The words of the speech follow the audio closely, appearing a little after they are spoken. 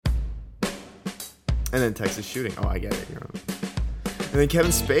And then Texas shooting. Oh, I get it. And then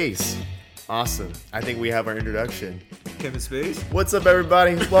Kevin Space. Awesome. I think we have our introduction. Kevin Space? What's up,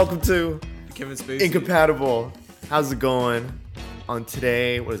 everybody? Welcome to Kevin Space. Incompatible. How's it going? On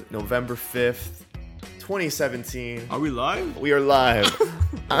today, what is it, November 5th, 2017. Are we live? We are live.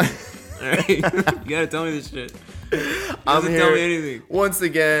 Alright. You gotta tell me this shit. I'm Doesn't here tell me anything. once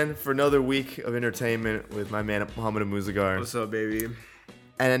again for another week of entertainment with my man Muhammad Muzagar. What's up, baby?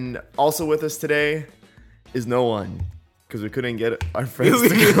 And also with us today is no one, because we couldn't get our friends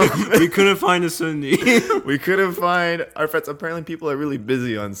to come. We couldn't find a Sunday. We couldn't find our friends. Apparently people are really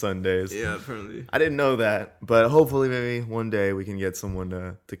busy on Sundays. Yeah, apparently. I didn't know that, but hopefully maybe one day we can get someone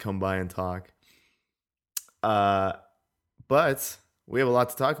to come by and talk. But we have a lot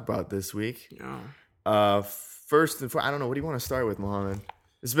to talk about this week. Yeah. First and foremost, I don't know, what do you want to start with, Mohammed?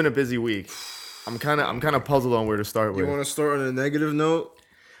 It's been a busy week. I'm kind of puzzled on where to start with. You want to start on a negative note?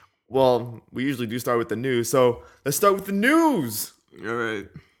 Well, we usually do start with the news, so let's start with the news. All right.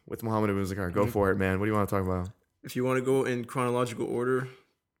 With Muhammad Muzakkar. Go for it, man. What do you want to talk about? If you want to go in chronological order,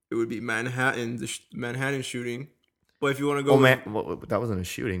 it would be Manhattan, the Manhattan shooting. But if you want to go, That wasn't a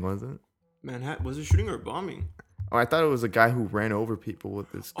shooting, was it? Manhattan, was it shooting or bombing? Oh, I thought it was a guy who ran over people with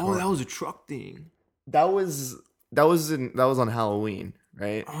this car. Oh, that was a truck thing. That was on Halloween,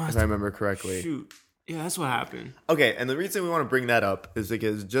 right? Oh, if I remember correctly. Shoot. Yeah, that's what happened. Okay, and the reason we want to bring that up is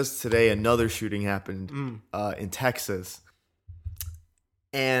because just today another shooting happened in Texas.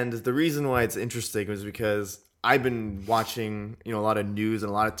 And the reason why it's interesting was because I've been watching, a lot of news and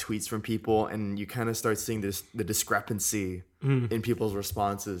a lot of tweets from people, and you kind of start seeing the discrepancy in people's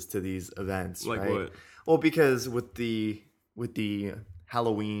responses to these events. Like right? what? Well, because with the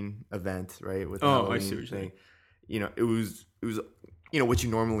Halloween event, right? With the Halloween I see what you're saying. it was what you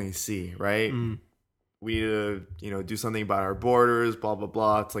normally see, right? We do something about our borders, blah blah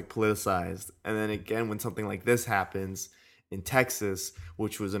blah. It's like politicized, and then again when something like this happens in Texas,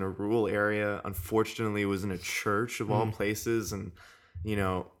 which was in a rural area, unfortunately it was in a church of all places, and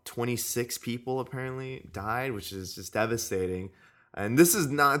 26 people apparently died, which is just devastating. And this is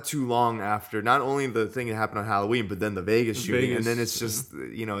not too long after not only the thing that happened on Halloween, but then the Vegas shooting. And then it's just,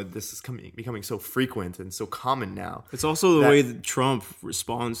 this is becoming so frequent and so common now. It's also the way that Trump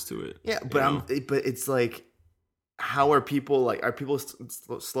responds to it. Yeah, but it's like, how are people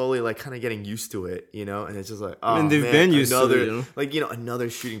slowly kind of getting used to it, And it's just like, oh, I mean, they've man, been used to it, another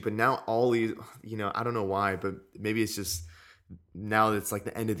shooting. But now all these, I don't know why, but maybe it's just, now it's like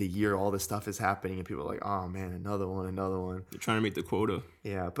the end of the year, all this stuff is happening, and people are like, "Oh man, another one." They're trying to meet the quota.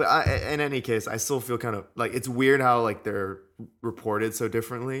 Yeah, but in any case, I still feel kind of like it's weird how they're reported so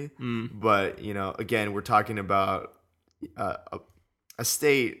differently. But again, we're talking about a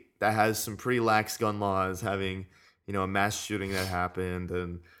state that has some pretty lax gun laws, having a mass shooting that happened,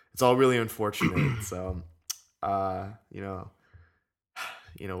 and it's all really unfortunate. So, what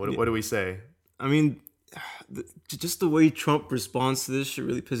do we say? I mean, just the way Trump responds to this shit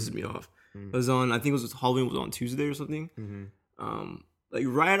really pisses me off. It was I think it was Halloween was on Tuesday or something.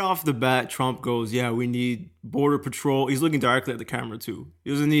 Right off the bat, Trump goes, "Yeah, we need border patrol." He's looking directly at the camera too. He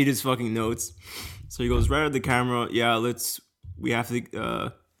doesn't need his fucking notes, so he goes right at the camera. Yeah, we have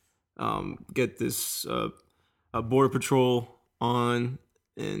to get this border patrol on,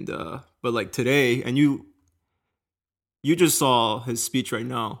 and but today, and you just saw his speech right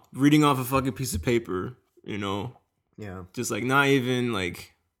now, reading off a fucking piece of paper. Yeah, just not even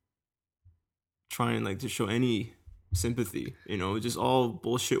trying to show any sympathy, just all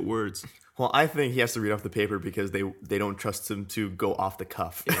bullshit words. Well, I think he has to read off the paper because they don't trust him to go off the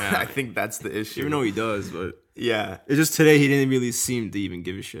cuff. Yeah. I think that's the issue. Even though he does, but yeah, it's just today he didn't really seem to even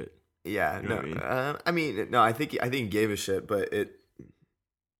give a shit. Yeah, I think he gave a shit, but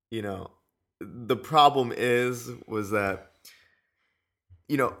the problem was that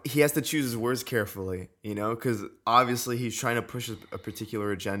he has to choose his words carefully, because obviously he's trying to push a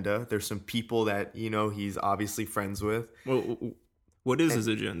particular agenda. There's some people that, he's obviously friends with. Well, what is his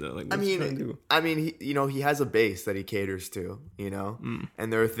agenda? He has a base that he caters to,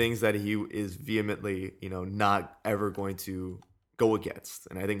 and there are things that he is vehemently, not ever going to go against.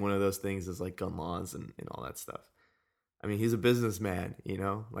 And I think one of those things is gun laws and all that stuff. I mean, he's a businessman,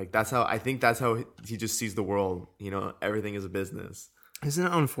 that's how he just sees the world, everything is a business. Isn't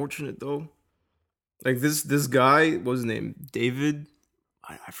it unfortunate though? This guy, what's his name? David?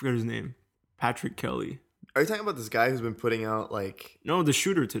 I forgot his name. Patrick Kelly. Are you talking about this guy who's been putting out No, the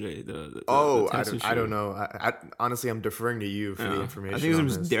shooter today. I don't know. I honestly, I'm deferring to you for the information. I think his name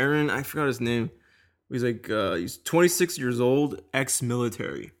is Darren. I forgot his name. He's he's 26 years old,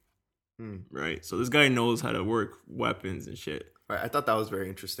 ex-military. Right? So this guy knows how to work weapons and shit. Right, I thought that was very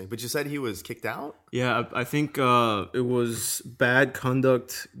interesting. But you said he was kicked out? Yeah, I think it was bad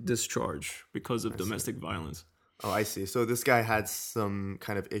conduct discharge because of domestic violence. Oh, I see. So this guy had some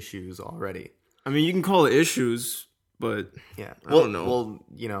kind of issues already. I mean, you can call it issues, but Yeah. I don't know.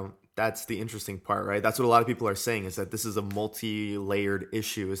 Well, that's the interesting part, right? That's what a lot of people are saying, is that this is a multi-layered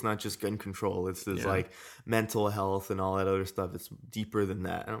issue. It's not just gun control. It's this like mental health and all that other stuff. It's deeper than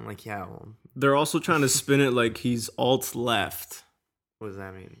that. And I'm like, yeah, well, They're also trying to spin it like he's alt left. what does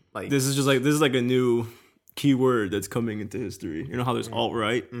that mean? Like, This is like a new keyword that's coming into history. You know how there's alt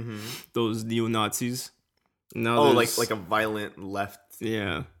right, those neo Nazis. Now like a violent left.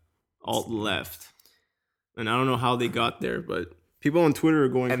 yeah, alt left, and I don't know how they got there, but people on Twitter are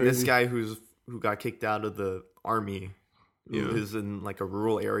going And crazy. this guy who got kicked out of the army, who is in like a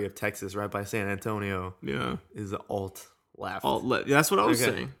rural area of Texas, right by San Antonio, is alt left. Alt left. That's what I was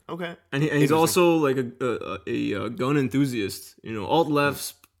saying. Okay. And he's also like a gun enthusiast. You know, alt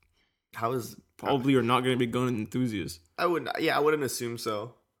lefts How is probably are not going to be gun enthusiasts. I wouldn't assume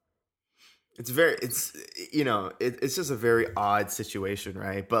so. It's it's just a very odd situation,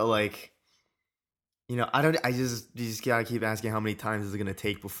 right? But like, you just gotta keep asking how many times is it gonna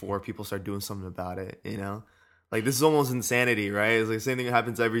take before people start doing something about it, you know? Like, this is almost insanity, right? It's like the same thing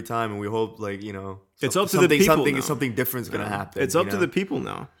happens every time, and we hope, like, It's up to the people now. Something different is gonna happen. It's up to the people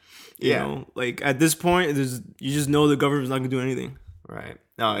now. You know, like at this point, you just know the government's not gonna do anything. Right.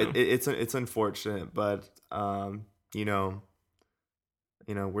 No, it's unfortunate, but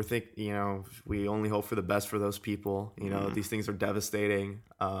we only hope for the best for those people. These things are devastating.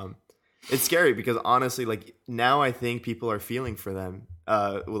 It's scary because honestly, like, now I think people are feeling for them.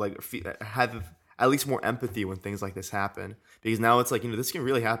 Have at least more empathy when things like this happen, because now it's like, this can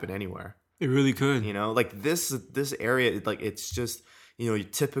really happen anywhere. It really could. Like this area, like, it's just,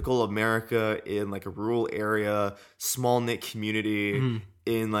 typical America in like a rural area, small knit community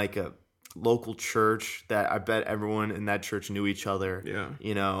in like a local church that I bet everyone in that church knew each other.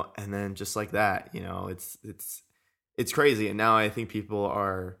 Yeah. And then just like that, it's crazy. And now I think people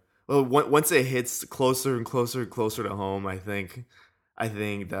are, well, once it hits closer and closer and closer to home, I think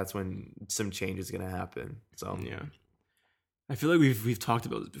that's when some change is gonna happen. So yeah. I feel like we've talked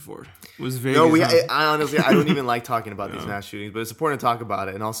about this before. It was Vegas. No, I honestly, I don't even like talking about these mass shootings, but it's important to talk about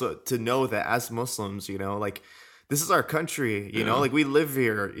it, and also to know that as Muslims, like, this is our country. Like, we live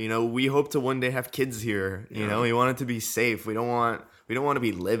here. We hope to one day have kids here. We want it to be safe. We don't want to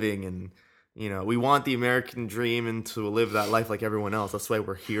be living, and we want the American dream and to live that life like everyone else. That's why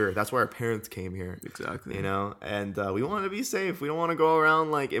we're here. That's why our parents came here. Exactly. And we want to be safe. We don't want to go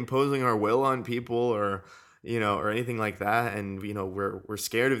around like imposing our will on people or anything like that. And we're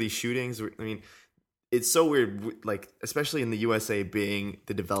scared of these shootings. I mean, it's so weird, like, especially in the USA being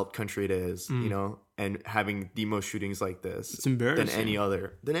the developed country it is, and having the most shootings like this. It's embarrassing.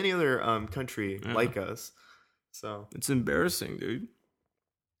 Than any other country like us. So it's embarrassing, dude.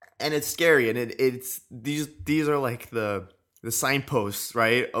 And it's scary, and it's these are like the signposts,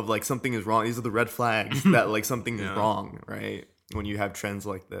 right, of like something is wrong. These are the red flags that like something is wrong, right, when you have trends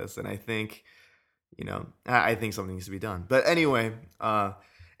like this. And I think, I think something needs to be done. But anyway,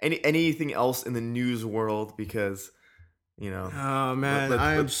 anything else in the news world? Because, oh man,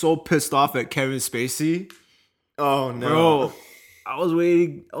 I am so pissed off at Kevin Spacey. Oh no, bro, I was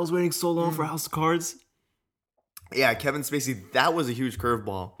waiting so long for House of Cards. Yeah, Kevin Spacey, that was a huge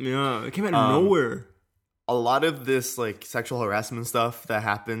curveball. Yeah, it came out of nowhere. A lot of this like sexual harassment stuff that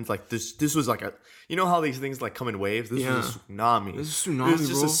happened, like this was like how these things like come in waves. This was a tsunami. This is a tsunami, It was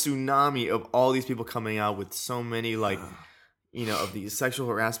just a tsunami of all these people coming out with so many like of these sexual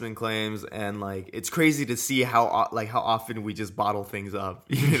harassment claims, and like it's crazy to see how often we just bottle things up.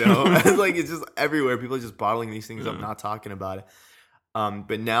 Like, it's just everywhere. People are just bottling these things up, not talking about it.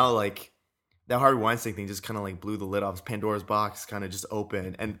 But now, like, that Harvey Weinstein thing just kind of like blew the lid off. Pandora's box kind of just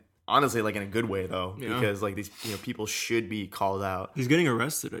opened, and honestly, like, in a good way though, because like these people should be called out. He's getting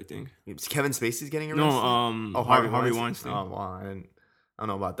arrested, I think. Kevin Spacey's getting arrested. No, Harvey Weinstein. Oh, wow, I don't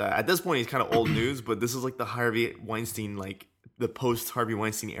know about that. At this point, he's kind of old news, but this is like the Harvey Weinstein, like the post Harvey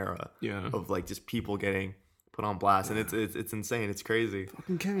Weinstein era, of like just people getting put on blast, and it's insane. It's crazy.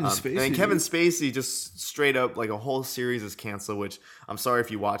 Fucking Kevin Spacey. And Kevin Spacey just straight up, like, a whole series is canceled, which I'm sorry if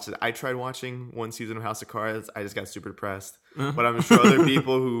you watched it. I tried watching one season of House of Cards. I just got super depressed. But I'm sure other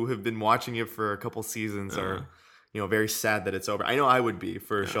people who have been watching it for a couple seasons are, very sad that it's over. I know I would be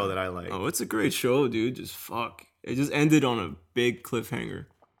for a show that I like. Oh, it's a great show, dude. Just fuck. It just ended on a big cliffhanger.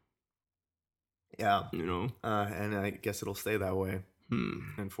 Yeah. And I guess it'll stay that way.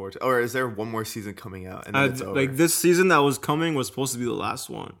 Unfortunately. Or is there one more season coming out and then it's over? Like, this season that was coming was supposed to be the last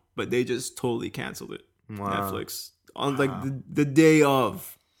one, but they just totally canceled it. Wow. Netflix. on like the day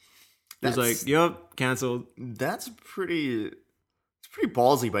of. It was That's- like, yep, canceled. That's pretty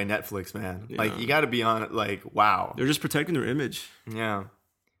ballsy by Netflix, man. Like, Yeah. you got to be on it. Like, wow. They're just protecting their image. Yeah.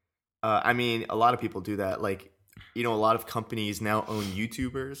 I mean, a lot of people do that. Like, a lot of companies now own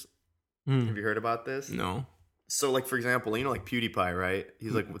YouTubers. Have you heard about this? No. So, like, for example, like PewDiePie, right?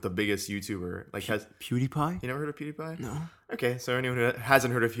 He's like the biggest YouTuber. Like, PewDiePie? you never heard of PewDiePie? No. Okay, so anyone who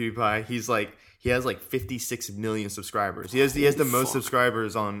hasn't heard of PewDiePie, he has like 56 million subscribers. He has the most fuck.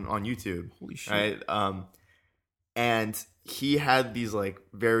 subscribers on YouTube. Holy shit. Right? And he had these like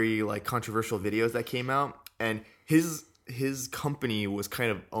very like controversial videos that came out, and his company was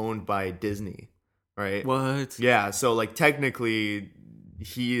kind of owned by Disney, right? What? Yeah, so like technically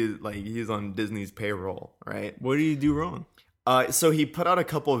he's on Disney's payroll, right? What did you do wrong? So he put out a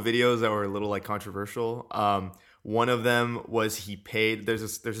couple of videos that were a little like controversial. One of them was he paid. There's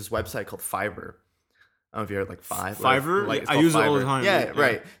this website called Fiverr. I don't know if you heard like Fiverr? Like, it's I called use it all the Fiverr. time. Yeah, Yeah.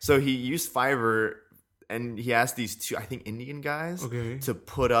 right. So he used Fiverr, and he asked these two, I think, Indian guys, Okay. to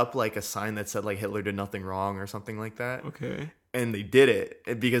put up like a sign that said like Hitler did nothing wrong or something like that. Okay. And they did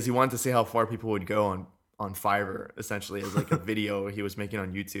it because he wanted to see how far people would go on Fiverr, essentially, as like a video he was making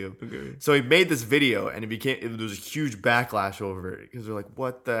on YouTube. Okay. So he made this video, and there was a huge backlash over it because they're like,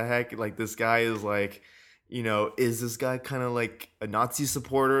 "What the heck? Like, this guy is like, is this guy kind of like a Nazi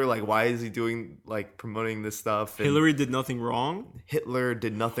supporter? Like, why is he doing like promoting this stuff?" And Hillary did nothing wrong? Hitler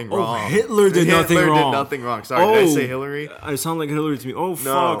did nothing wrong. Hitler did nothing wrong. Hitler did nothing wrong. Sorry, did I say Hillary? I sound like Hillary to me. Oh, No,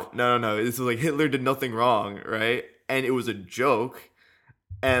 fuck. no. This was like Hitler did nothing wrong, right? And it was a joke,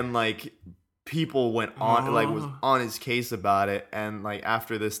 and like people went on was on his case about it, and like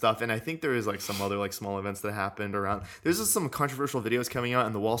after this stuff, and I think there is like some other like small events that happened around. There's just some controversial videos coming out,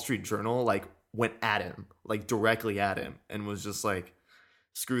 and the Wall Street Journal like went at him, like directly at him, and was just like,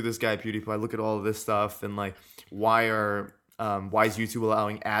 "Screw this guy, PewDiePie! Look at all of this stuff, and like why is YouTube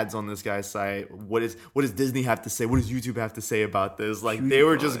allowing ads on this guy's site? What does Disney have to say? What does YouTube have to say about this?" Like they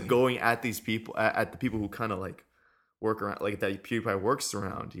were just going at these people, at the people who kind of like work around, like that PewDiePie works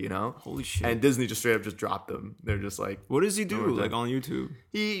around, Holy shit. And Disney just straight up just dropped them. They're just like, What does he do, we're like, done. on YouTube?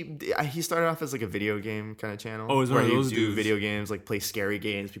 he started off as like a video game kind of channel. Oh, he's one where of he'd those do dudes. video games, like play scary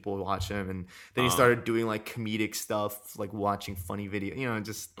games. People would watch him, and then he started doing like comedic stuff, like watching funny video.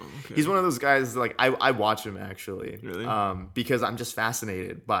 Okay. He's one of those guys. Like I watch him actually, Really? because I'm just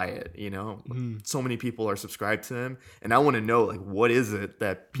fascinated by it. So many people are subscribed to him, and I want to know like what is it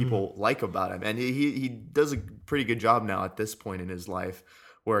that people like about him, and he does a pretty good job now at this point in his life,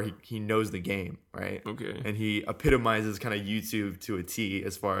 where he knows the game, right? Okay. And he epitomizes kind of YouTube to a T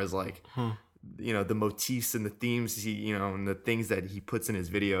as far as like, the motifs and the themes and the things that he puts in his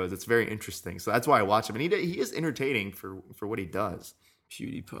videos. It's very interesting. So that's why I watch him. And he is entertaining for what he does.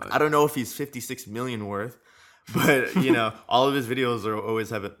 PewDiePie. I don't know if he's 56 million worth, but all of his videos always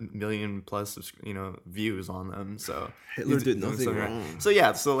have a million plus, views on them. So Hitler he's did doing nothing something right. wrong. So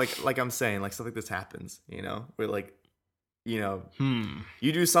yeah, so like I'm saying, like stuff like this happens, where like, you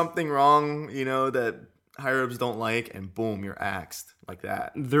do something wrong, that higher ups don't like, and boom, you're axed like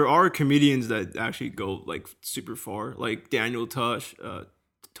that. There are comedians that actually go like super far, like Daniel Tosh,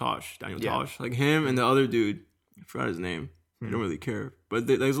 like him and the other dude. I forgot his name. I don't really care, but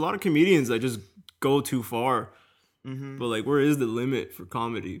there's a lot of comedians that just go too far. But like, where is the limit for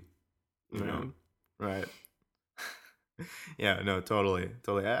comedy? You know? Right. Yeah, no, totally.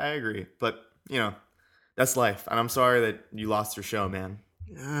 I agree, but that's life, and I'm sorry that you lost your show, man.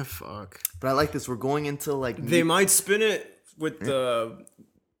 Ah, fuck. But I like this. We're going into like They might spin it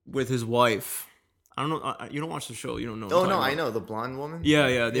with his wife. I don't know. You don't watch the show. You don't know. Oh no, I know the blonde woman.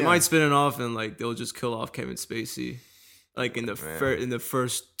 Yeah. They might spin it off, and like they'll just kill off Kevin Spacey, like in the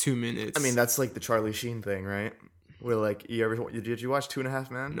first 2 minutes. I mean, that's like the Charlie Sheen thing, right? Where like did you watch 2.5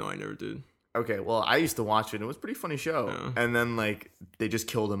 Men? no, I never did. Okay, well, I used to watch it, and it was a pretty funny show. Yeah. And then like they just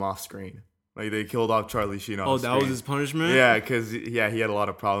killed him off screen. Like they killed off Charlie Sheen off Oh, screen. that was his punishment? Yeah, because he had a lot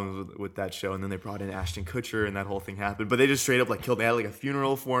of problems with that show, and then they brought in Ashton Kutcher, and that whole thing happened. But they just straight up like killed. They had like a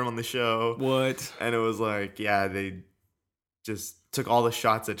funeral for him on the show. What? And it was like, yeah, they just took all the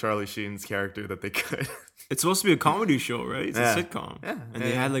shots at Charlie Sheen's character that they could. It's supposed to be a comedy show, right? It's Yeah. a sitcom. Yeah, And yeah,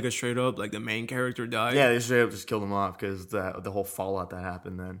 they had yeah. like a straight up, like the main character died. Yeah, they straight up just killed him off because the whole fallout that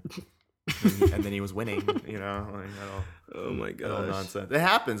happened then. And then he was winning, like that all, Oh my that all gosh. nonsense. It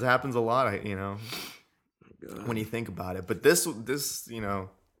happens a lot, when you think about it. But this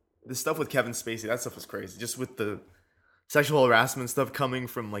stuff with Kevin Spacey, that stuff was crazy. Just with the sexual harassment stuff coming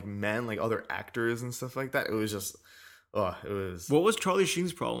from like men, like other actors and stuff like that. It was just, it was. What was Charlie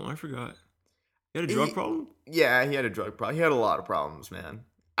Sheen's problem? I forgot. He had a drug problem? Yeah, he had a drug problem. He had a lot of problems, man.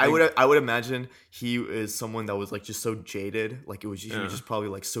 I would imagine he is someone that was like just so jaded, like he was just probably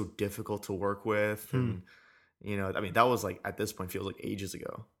like so difficult to work with, and I mean that was like at this point feels like ages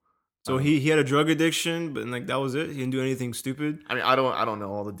ago. So he had a drug addiction, but like that was it. He didn't do anything stupid. I mean, I don't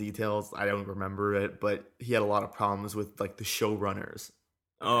know all the details. I don't remember it, but he had a lot of problems with like the showrunners.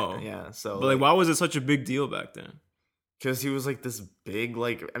 Oh, yeah. So, but like, why was it such a big deal back then? Because he was like this big,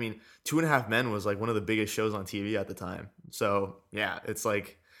 like, I mean, 2.5 Men was like one of the biggest shows on TV at the time. So yeah, it's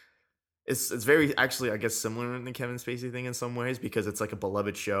like it's very actually I guess similar to the Kevin Spacey thing in some ways because it's like a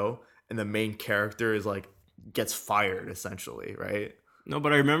beloved show and the main character is like gets fired essentially, right? No,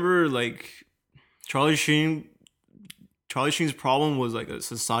 but I remember like Charlie Sheen's problem was like a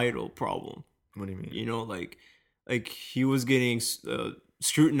societal problem. What do you mean? You know, like he was getting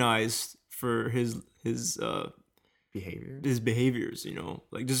scrutinized for his behaviors, you know,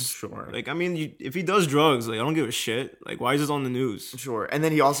 like just sure. Like I mean, if he does drugs, like I don't give a shit. Like why is this on the news? Sure. And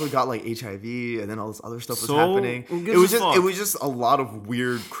then he also got like HIV, and then all this other stuff was happening. It was just a lot of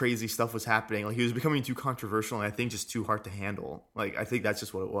weird, crazy stuff was happening. Like he was becoming too controversial, and I think just too hard to handle. Like I think that's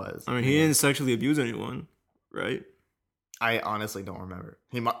just what it was. I mean, he didn't sexually abuse anyone, right? I honestly don't remember.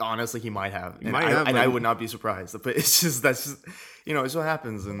 He might have. And I would not be surprised. But that's just it's what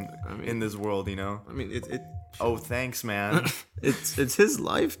happens in this world, you know. I mean, it. Oh, thanks, man. it's his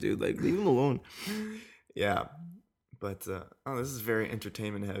life, dude. Like, leave him alone. Yeah, but this is very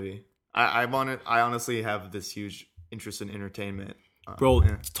entertainment heavy. I honestly have this huge interest in entertainment, bro.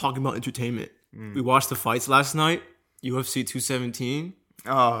 Yeah. Talking about entertainment, we watched the fights last night. UFC 217.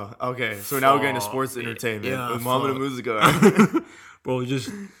 Oh, okay. So now we're getting to sports entertainment with Muhammad Muzica.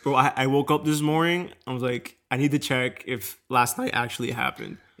 Bro, I woke up this morning. I was like, I need to check if last night actually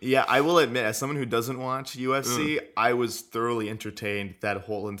happened. Yeah, I will admit, as someone who doesn't watch UFC, I was thoroughly entertained that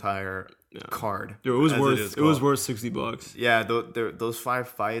whole entire card. Dude, it was worth $60. Yeah, those 5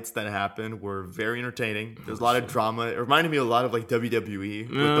 fights that happened were very entertaining. There's a lot of drama. It reminded me a lot of like WWE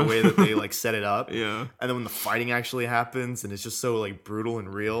with the way that they like set it up. Yeah, and then when the fighting actually happens, and it's just so like brutal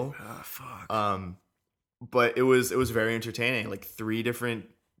and real. Fuck. But it was very entertaining. Like 3 different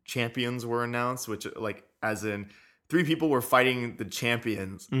champions were announced, which like as in 3 people were fighting the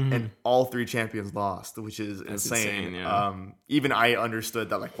champions, and all 3 champions lost, which is insane. Yeah. Even I understood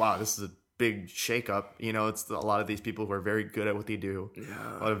that, like, wow, this is a big shakeup. You know, it's a lot of these people who are very good at what they do.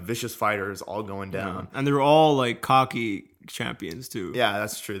 Yeah. A lot of vicious fighters all going down. And they're all, like, cocky champions, too. Yeah,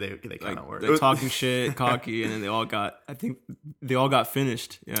 that's true. They kind of were. They're talking shit, cocky, and then they all got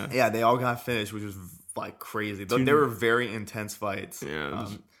finished. Yeah. Yeah, they all got finished, which was, like, crazy. They were very intense fights. Yeah, it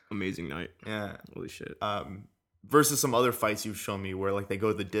was amazing night. Yeah. Holy shit. Versus some other fights you've shown me where like they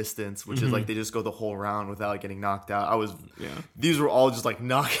go the distance, which is like they just go the whole round without getting knocked out. These were all just like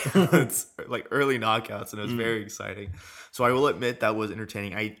knockouts, like early knockouts, and it was very exciting. So I will admit that was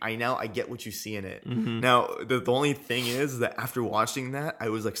entertaining. I get what you see in it. Now the only thing is that after watching that, I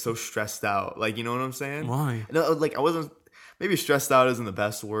was like so stressed out. Like, you know what I'm saying? Why? No, like I wasn't. Maybe stressed out isn't the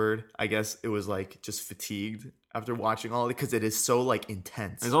best word. I guess it was like just fatigued after watching all of it because it is so like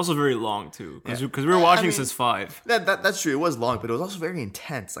intense. It's also very long too because we were watching since 5. That's true. It was long, but it was also very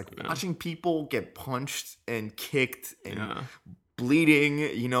intense. Like watching people get punched and kicked and bleeding.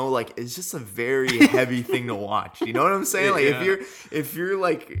 You know, like it's just a very heavy thing to watch. You know what I'm saying? Like if you're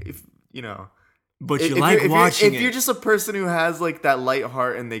you know. But watching it. If you're just a person who has like that light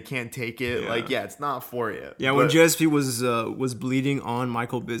heart and they can't take it, like it's not for you. Yeah, when GSP was bleeding on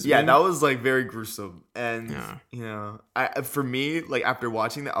Michael Bisping. Yeah, that was like very gruesome. And you know, for me, like after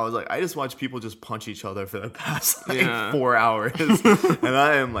watching that, I was like, I just watched people just punch each other for the past like 4 hours, and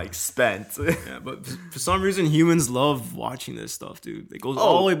I am like spent. Yeah, but for some reason, humans love watching this stuff, dude. It goes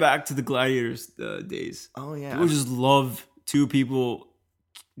all the way back to the gladiators days. Oh yeah, people just love 2 people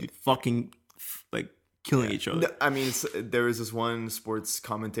fucking like killing each other. I mean, there was this one sports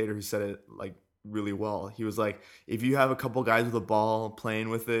commentator who said it like really well. He was like, if you have a couple guys with a ball playing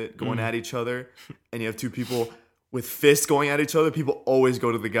with it, going at each other, and you have 2 people with fists going at each other, people always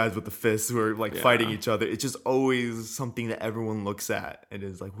go to the guys with the fists who are like fighting each other. It's just always something that everyone looks at and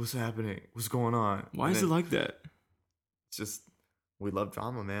is like, what's happening? What's going on? Why is it like that? It's just, we love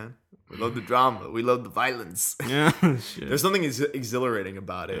drama, man. We love the drama. We love the violence. Yeah, shit. There's something exhilarating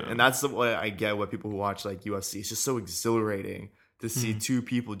about it. And that's what I get with people who watch like UFC. It's just so exhilarating to see 2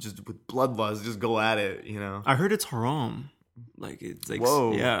 people just with bloodlust just go at it, you know? I heard it's haram. Like, it's like,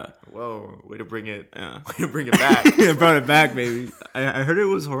 whoa. Yeah. Whoa. Way to bring it. Yeah. Way to bring it back. I brought it back, baby. I heard it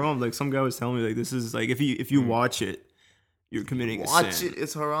was haram. Like, some guy was telling me, like, this is, like, if you watch it, you're committing a sin. Watch it,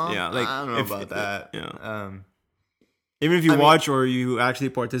 it's haram? Yeah. Like, I don't know about that. Yeah. Even if you watch or you actually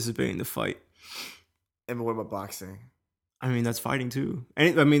participate in the fight. And what about boxing? I mean, that's fighting too.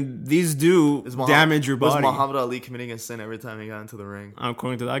 And I mean, these do damage your body. Was Muhammad Ali committing a sin every time he got into the ring?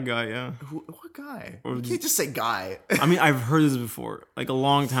 According to that guy, yeah. What guy? You can't just say guy. I mean, I've heard this before, like a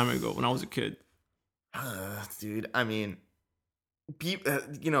long time ago when I was a kid. Dude, I mean,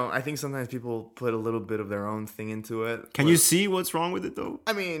 I think sometimes people put a little bit of their own thing into it. Can you see what's wrong with it though?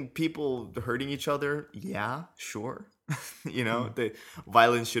 I mean, people hurting each other, yeah, sure. The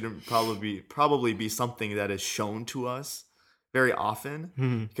violence shouldn't probably be something that is shown to us very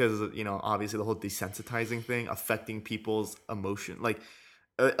often because obviously the whole desensitizing thing affecting people's emotion. Like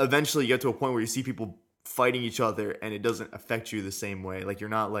eventually you get to a point where you see people fighting each other and it doesn't affect you the same way. Like you're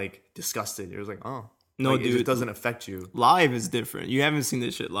not like disgusted. You're just like, oh no, dude, it just doesn't affect you. Live is different. You haven't seen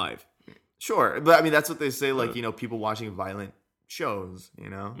this shit live. Sure, but I mean that's what they say. Like people watching violent shows,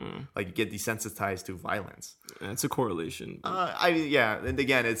 like you get desensitized to violence. That's a correlation. And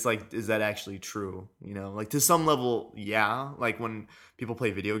again, it's like, is that actually true? Like to some level, yeah. Like when people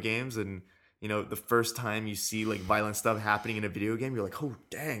play video games and the first time you see like violent stuff happening in a video game, you're like, oh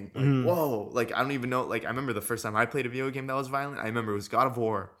dang, like, whoa. Like I don't even know. Like I remember the first time I played a video game that was violent. I remember it was God of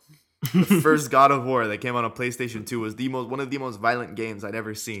War. The first God of War that came out on PlayStation 2 was one of the most violent games I'd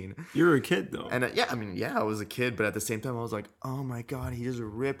ever seen. You were a kid though. And I was a kid, but at the same time I was like, oh my god, he just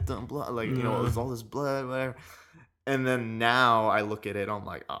ripped on blood, like it was all this blood, whatever. And then now I look at it, I'm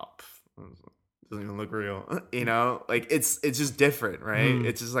like, oh, it doesn't even look real, like it's just different, right?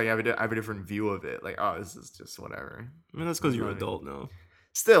 It's just like I have a different view of it, like, oh, this is just whatever. I mean, that's because you're an adult now.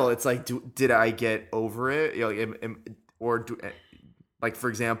 Still, it's like, did I get over it? Like, for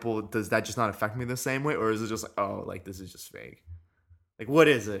example, does that just not affect me the same way? Or is it just like, oh, like, this is just fake? Like, what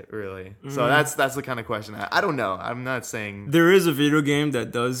is it, really? So that's the kind of question. I don't know. I'm not saying... There is a video game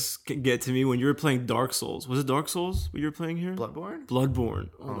that does get to me when you were playing Dark Souls. Was it Dark Souls what you were playing here? Bloodborne.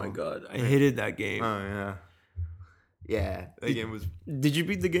 Oh my god. I hated that game. Oh, yeah. Yeah, the game was... Did you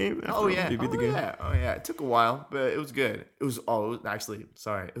beat the game? Oh, yeah. You beat the game? Oh, yeah. It took a while, but it was good. It was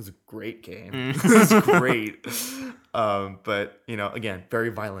a great game. It was great. But, again, very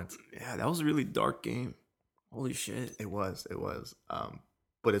violent. Yeah, that was a really dark game. Holy shit. It was.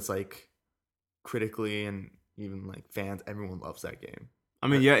 But it's like, critically and even like fans, everyone loves that game. I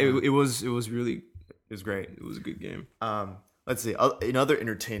mean, yeah, it was really... It was great. It was a good game. Let's see. In other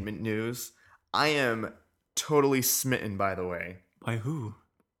entertainment news, I am... totally smitten, by the way. By who?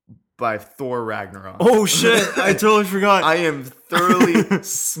 By Thor Ragnarok. Oh shit! I totally forgot. I am thoroughly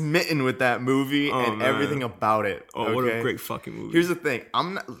smitten with that movie and everything about it. Oh, what a great fucking movie! Here's the thing: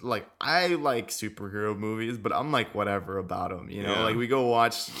 I'm not like, I like superhero movies, but I'm like whatever about them. Like we go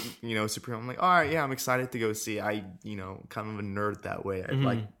watch, superhero. I'm like, all right, yeah, I'm excited to go see. I, kind of a nerd that way. I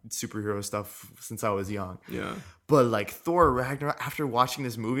like superhero stuff since I was young. Yeah. But like Thor Ragnarok, after watching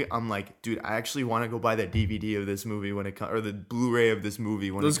this movie, I'm like, dude, I actually want to go buy the DVD of this movie when it comes, or the Blu-ray of this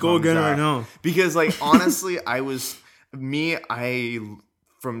movie when it comes out. Let's go again right now. Because like honestly,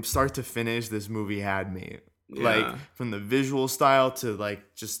 from start to finish, this movie had me. Yeah. Like from the visual style to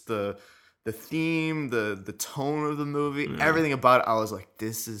like just the theme, the tone of the movie, everything about it, I was like,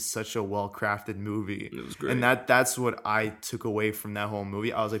 this is such a well-crafted movie. It was great. And that's what I took away from that whole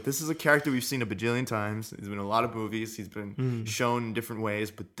movie. I was like, this is a character we've seen a bajillion times. He's been in a lot of movies. He's been shown in different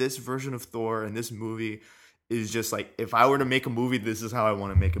ways. But this version of Thor in this movie is just like, if I were to make a movie, this is how I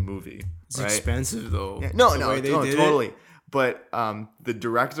want to make a movie. It's expensive, though. Yeah. No, totally. But the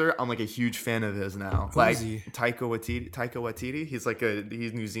director, I'm like a huge fan of his now. Who is he? Taika Waititi.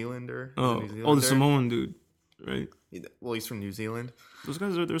 He's New Zealander. The Samoan dude, right? He's from New Zealand. Those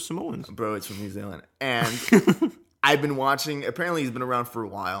guys they're Samoans. Bro, it's from New Zealand. And I've been watching, apparently he's been around for a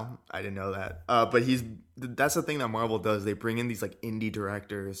while. I didn't know that. But that's the thing that Marvel does. They bring in these like indie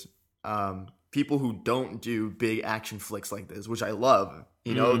directors, people who don't do big action flicks like this, which I love.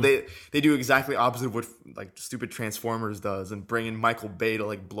 They do exactly opposite of what like stupid Transformers does, and bring in Michael Bay to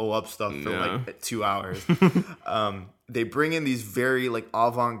like blow up stuff for like 2 hours. They bring in these very like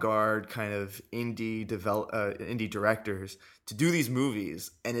avant-garde kind of indie directors to do these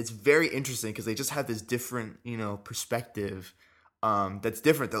movies, and it's very interesting because they just have this different perspective. That's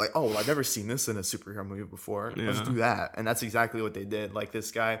different. They're like, oh, well, I've never seen this in a superhero movie before. Let's do that. And that's exactly what they did. Like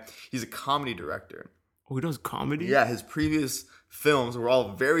this guy, he's a comedy director. Oh, he does comedy? Yeah, his previous films were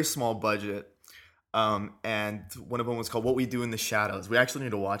all very small budget. And one of them was called What We Do in the Shadows. We actually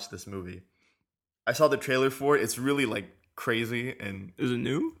need to watch this movie. I saw the trailer for it. It's really like crazy. And Is it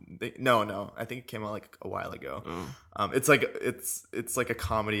new? no, I think it came out like a while ago. Oh. It's like a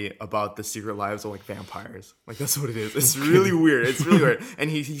comedy about the secret lives of like vampires. Like that's what it is. It's really weird. It's really weird. And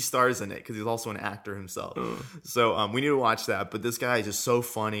he stars in it because he's also an actor himself. So we need to watch that. But this guy is just so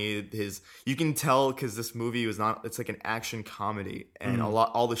funny. You can tell because this movie was not. It's like an action comedy, and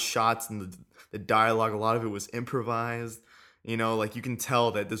all the shots and the dialogue, a lot of it was improvised. You know, like you can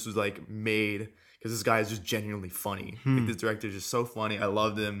tell that this was like made because this guy is just genuinely funny. Like, this director is just so funny. I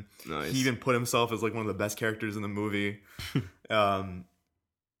loved him. Nice. He even put himself as like one of the best characters in the movie.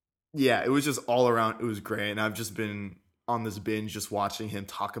 Yeah, it was just all around. It was great, and I've just been on this binge just watching him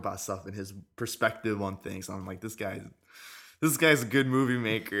talk about stuff and his perspective on things. I'm like, this guy's a good movie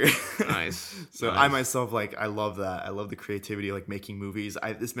maker. Nice. So Nice. I myself, like, I love that. I love the creativity, like making movies.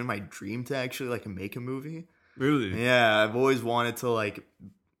 It's been my dream to actually like make a movie. Really? Yeah, I've always wanted to like.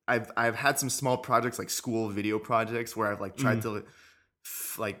 I've had some small projects like school video projects where I've like tried to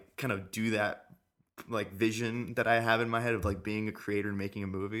like kind of do that like vision that I have in my head of like being a creator and making a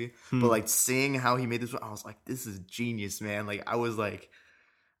movie. But like seeing how he made this, I was like, this is genius, man. Like I was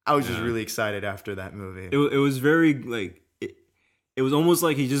just really excited after that movie. It was very like it was almost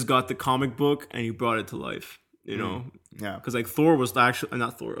like he just got the comic book and he brought it to life. You know? Yeah. Because like Thor was actually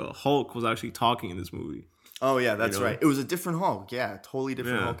not Thor. Hulk was actually talking in this movie. Oh yeah, that's You know? right. It was a different Hulk. Yeah, totally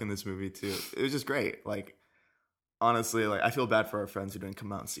different Yeah. Hulk in this movie too. It was just great. Like honestly, like I feel bad for our friends who didn't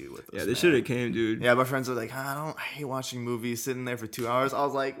come out and see it with us. Yeah, they man. should have came, dude. Yeah, my friends are like, I hate watching movies, sitting there for 2 hours. I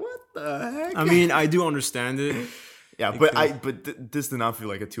was like, what the heck? I mean, I do understand it. yeah, but this did not feel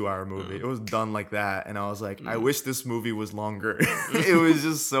like a 2 hour movie. It was done like that, and I was like, I wish this movie was longer. It was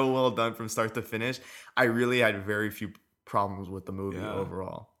just so well done from start to finish. I really had very few problems with the movie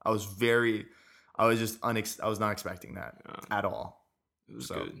overall. I was not expecting that at all. It was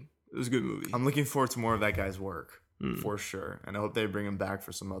good. It was a good movie. I'm looking forward to more of that guy's work for sure, and I hope they bring him back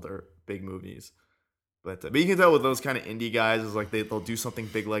for some other big movies. But you can tell with those kind of indie guys is like they'll do something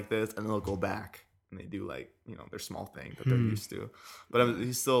big like this, and then they'll go back and they do like their small thing that they're used to. But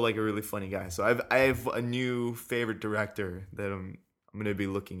he's still like a really funny guy. So I have a new favorite director that I'm gonna be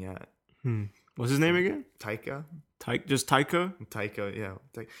looking at. What's his name again? Taika. Just Taika? Taika, yeah.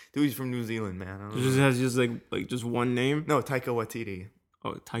 Dude, he's from New Zealand, man. I don't know. Just has just like just one name? No, Taika Waititi.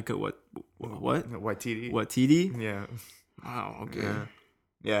 Oh, Taika what? Waititi. Waititi? Yeah. Wow, okay.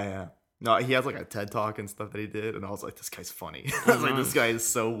 Yeah. No, he has like a TED talk and stuff that he did, and I was like, this guy's funny. I was like, this guy is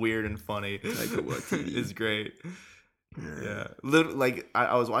so weird and funny. Taika Waititi. It's great. Yeah. Literally, like,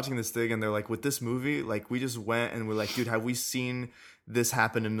 I was watching this thing, and they're like, with this movie, like, we just went and we're like, dude, have we seen this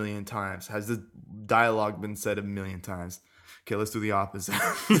happen a million times? Has the dialogue been said a million times? Okay, let's do the opposite.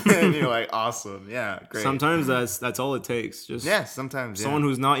 And you're like, awesome. Yeah, great. Sometimes that's all it takes. Just sometimes. Yeah. someone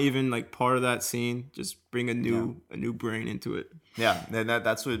who's not even like part of that scene, just bring a new brain into it. Yeah, and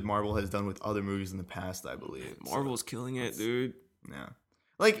that's what Marvel has done with other movies in the past, I believe. Marvel's killing it, dude. Yeah.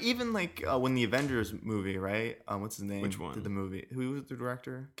 Like, even like when the Avengers movie, right? What's his name? Which one? Did the movie? Who was the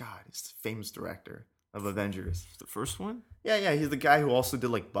director? God, he's the famous director of Avengers. The first one? Yeah, he's the guy who also did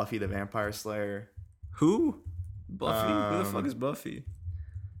like Buffy the Vampire Slayer. Who? Buffy? Who the fuck is Buffy?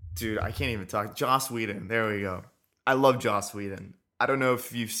 Dude, I can't even talk. Joss Whedon. There we go. I love Joss Whedon. I don't know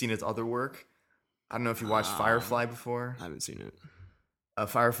if you've seen his other work. I don't know if you watched Firefly before. I haven't seen it.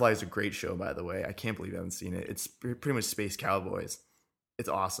 Firefly is a great show, by the way. I can't believe you haven't seen it. It's pretty much Space Cowboys. It's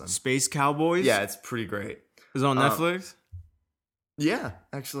awesome. Space Cowboys? Yeah, it's pretty great. Is it on Netflix? Yeah,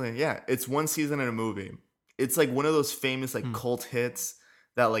 actually, yeah. It's one season and a movie. It's like one of those famous like cult hits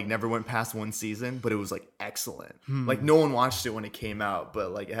that like never went past one season, but it was like excellent. Like no one watched it when it came out,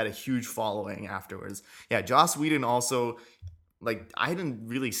 but like it had a huge following afterwards. Yeah, Joss Whedon also, like, I hadn't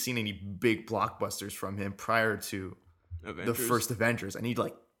really seen any big blockbusters from him prior to the first Avengers, and he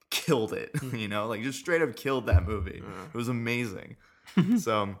like killed it. Like just straight up killed that movie. It was amazing.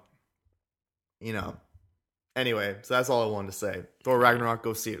 So, anyway, so that's all I wanted to say. Thor Ragnarok,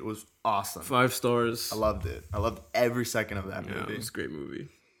 go see it. It was awesome. 5 stars. I loved it. I loved every second of that Yeah, movie. it was a great movie.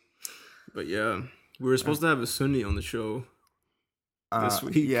 But yeah, we were supposed to have a Sunni on the show this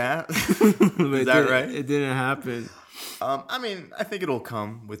week. Yeah. Is that right? It didn't happen. I mean, I think it'll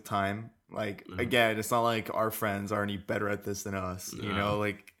come with time. Like, again, it's not like our friends are any better at this than us.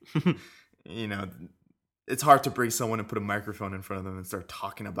 It's hard to bring someone and put a microphone in front of them and start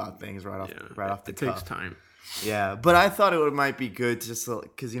talking about things right off the cuff. It takes time. Yeah, but I thought it might be good just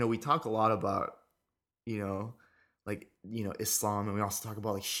because we talk a lot about Islam, and we also talk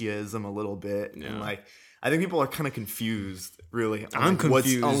about like Shiaism a little bit, Yeah. and like I think people are kind of confused, really. I'm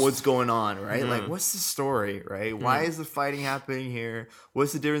confused on what's going on, right? Yeah. Like, what's the story, right? Why is the fighting happening here?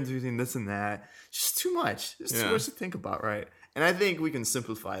 What's the difference between this and that? Just too much. Just too much to think about, right? And I think we can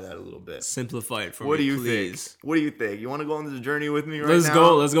simplify that a little bit. Simplify it for What me, do you please. think? What do you think? You want to go on the journey with me right Let's now?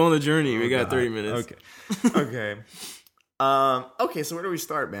 go. Let's go on the journey. We got God. 30 minutes. Okay. Okay, so where do we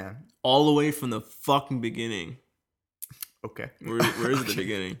start, man? All the way from the fucking beginning. Okay. Where is the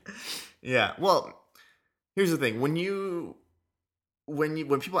beginning? Yeah. Well, here's the thing. When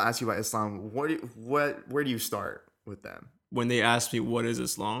people ask you about Islam, where do you start with them? When they ask me what is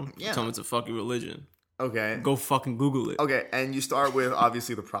Islam, Yeah. tell me it's a fucking religion. Okay. Go fucking Google it. Okay, and you start with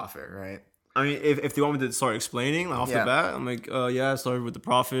obviously the Prophet, right? I mean, if they want me to start explaining like, off the bat, I'm like, I started with the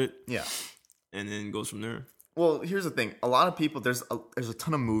Prophet, Yeah. and then it goes from there. Well, here's the thing. A lot of people, there's a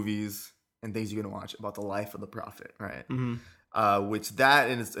ton of movies and things you can watch about the life of the Prophet, right? Mm-hmm. Which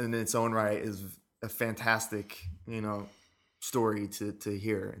that in its own right is a fantastic, story to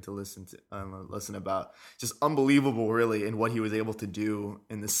hear and to listen about. Just unbelievable, really, in what he was able to do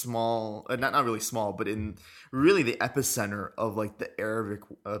in the small, not really small, but in really the epicenter of like the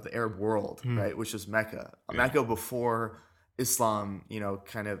Arab world, right? Which was Mecca. Mecca before Islam,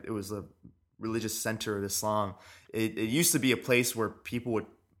 it was a religious center of Islam. It used to be a place where people would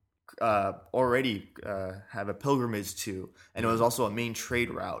already have a pilgrimage to, and it was also a main trade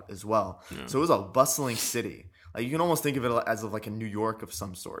route as well. So it was a bustling city. Like, you can almost think of it as of like a New York of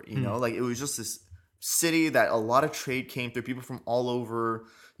some sort, like it was just this city that a lot of trade came through. People from all over,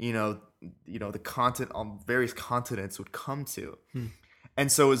 the continent, on various continents would come to. And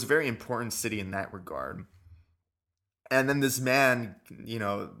so it was a very important city in that regard. And then this man,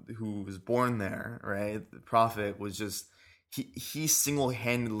 who was born there, right? The Prophet was just, he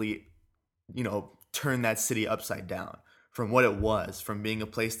single-handedly, turned that city upside down from what it was, from being a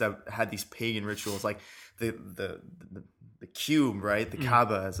place that had these pagan rituals, like the cube, right? The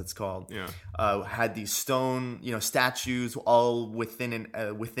Kaaba, as it's called, had these stone, statues all within it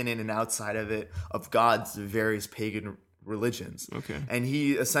and outside of it of gods of various pagan religions. Okay. And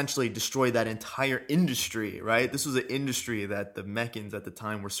he essentially destroyed that entire industry, right? This was an industry that the Meccans at the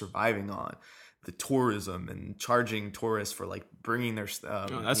time were surviving on. The tourism and charging tourists for like bringing their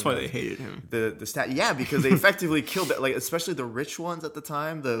stuff. That's why they hated him. Because they effectively killed it. Like, especially the rich ones at the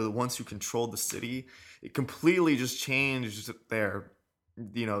time, the ones who controlled the city. It completely just changed their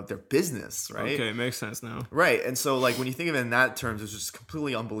business, right? Okay, it makes sense now. Right. And so like when you think of it in that terms, it's just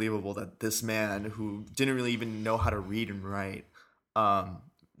completely unbelievable that this man who didn't really even know how to read and write,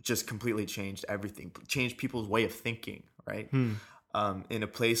 just completely changed everything, changed people's way of thinking, right? In a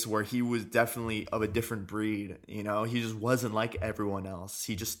place where he was definitely of a different breed, he just wasn't like everyone else.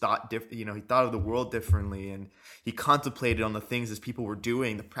 He just thought he thought of the world differently, and he contemplated on the things as people were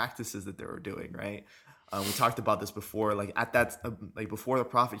doing, the practices that they were doing, right? We talked about this before, like at that, like before the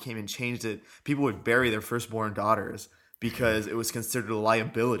Prophet came and changed it, people would bury their firstborn daughters because it was considered a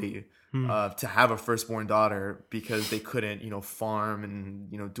liability to have a firstborn daughter, because they couldn't, farm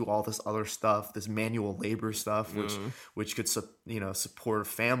and, do all this other stuff, this manual labor stuff, which could, support a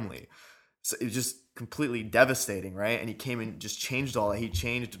family. So it was just completely devastating, right? And he came and just changed all that. He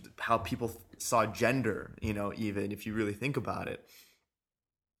changed how people saw gender, even if you really think about it.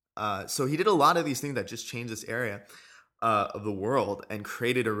 So he did a lot of these things that just changed this area of the world and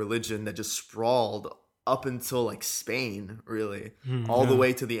created a religion that just sprawled up until like Spain, really, all the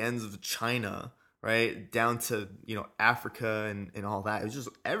way to the ends of China, right, down to Africa and all that. It was just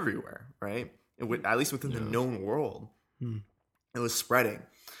everywhere, right? At least within the known world, it was spreading.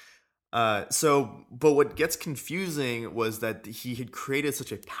 But what gets confusing was that he had created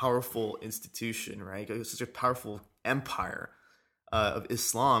such a powerful institution, right? Such a powerful empire of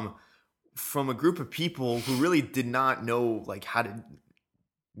Islam from a group of people who really did not know like how to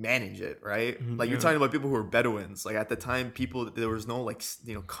manage it, right? Like you're talking about people who were Bedouins. Like at the time, there was no like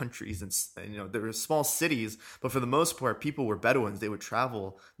countries and there were small cities, but for the most part, people were Bedouins. They would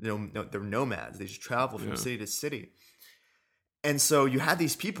travel. They were nomads. They just traveled from city to city. And so you had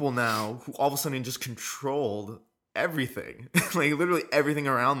these people now who all of a sudden just controlled everything. Like literally everything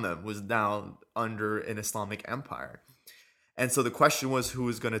around them was now under an Islamic empire. And so the question was, who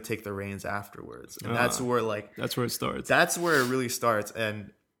was going to take the reins afterwards? And that's where it starts. That's where it really starts.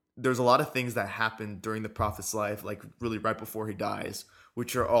 And there's a lot of things that happen during the Prophet's life, like really right before he dies,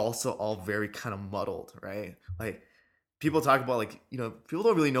 which are also all very kind of muddled, right? Like people talk about people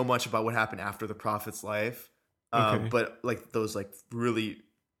don't really know much about what happened after the Prophet's life. But like those like really,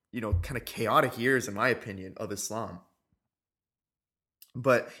 kind of chaotic years, in my opinion, of Islam.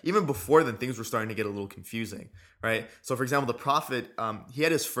 But even before then, things were starting to get a little confusing, right? So, for example, the Prophet, he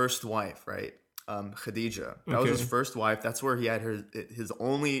had his first wife, right? Khadija. That was his first wife. That's where he had his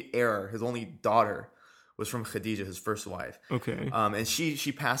only heir, his only daughter, was from Khadija, his first wife. Okay. And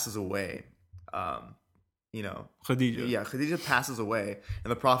she passes away. Khadija. Yeah, Khadija passes away,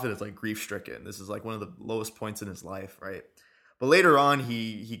 and the Prophet is like grief stricken. This is like one of the lowest points in his life, right? But later on,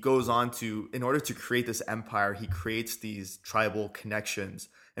 he goes on to, in order to create this empire, he creates these tribal connections,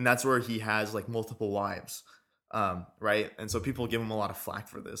 and that's where he has like multiple wives, right? And so people give him a lot of flack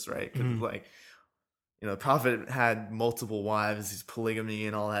for this, right? Because like, the Prophet had multiple wives, his polygamy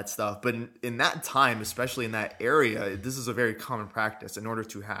and all that stuff. But in that time, especially in that area, this is a very common practice in order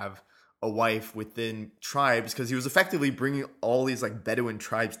to have a wife within tribes, because he was effectively bringing all these like Bedouin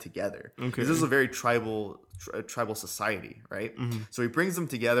tribes together. Okay. This is a very tribal society, right? So he brings them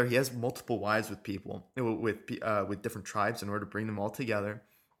together. He has multiple wives with people, with different tribes in order to bring them all together.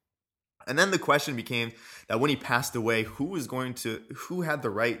 And then the question became that when he passed away, who had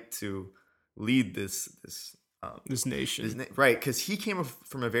the right to lead this nation, right? Because he came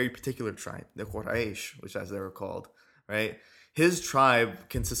from a very particular tribe, the Quraysh, which as they were called, right? His tribe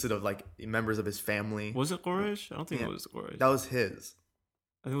consisted of like members of his family. Was it Quraysh? I don't think it was Quraysh. That was his.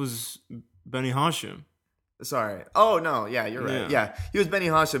 It was Bani Hashim. Sorry. Oh no, yeah, you're right. Yeah, he was Bani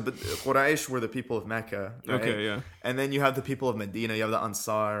Hashim, but Quraysh were the people of Mecca. Right? Okay, yeah. And then you have the people of Medina. You have the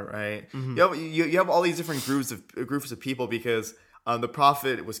Ansar, right? You have all these different groups of people because the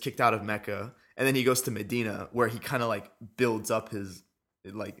Prophet was kicked out of Mecca, and then he goes to Medina, where he kind of like builds up his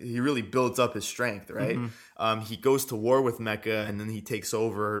strength, right? He goes to war with Mecca, and then he takes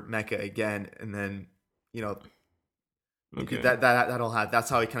over Mecca again, and then that's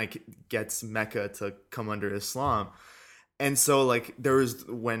how he kind of gets Mecca to come under Islam. And so like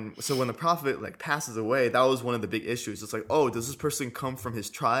when the Prophet like passes away, that was one of the big issues. It's like, oh, does this person come from his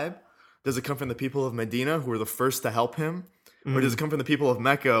tribe? Does it come from the people of Medina, who were the first to help him? Or does it come from the people of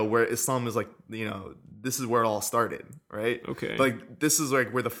Mecca, where Islam is like, this is where it all started, right? Okay. But like, this is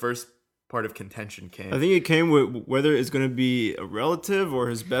like where the first part of contention came. I think it came with whether it's going to be a relative or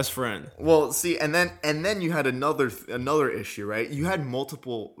his best friend. Well, see, and then you had another issue, right? You had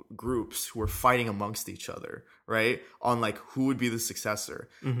multiple groups who were fighting amongst each other, right? On like who would be the successor,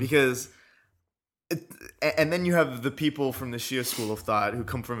 because. And then you have the people from the Shia school of thought who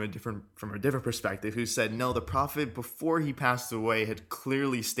come from a different perspective, who said, no, the Prophet, before he passed away, had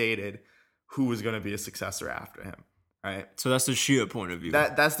clearly stated who was going to be a successor after him, right? So that's the Shia point of view.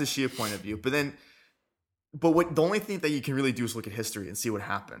 That's the Shia point of view. But the only thing that you can really do is look at history and see what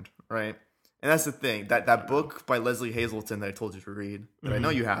happened, right? And that's the thing. That book by Leslie Hazelton that I told you to read, that I know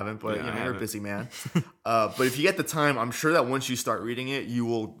you haven't, but you're a busy man. But if you get the time, I'm sure that once you start reading it, you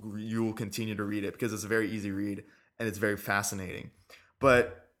will continue to read it, because it's a very easy read and it's very fascinating.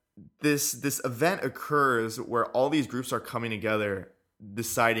 But this event occurs where all these groups are coming together,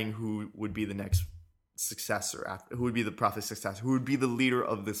 deciding who would be the next successor, who would be the Prophet's successor, who would be the leader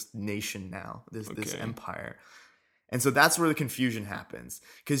of this nation now, this empire. And so that's where the confusion happens,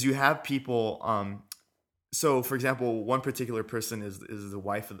 because you have people. So, for example, one particular person is the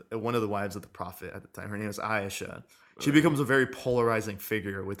wife of one of the wives of the Prophet at the time. Her name is Aisha. She becomes a very polarizing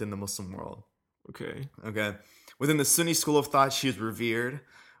figure within the Muslim world. Okay. Within the Sunni school of thought, she is revered.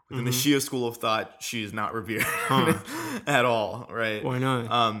 Within the Shia school of thought, she is not revered at all. Right? Why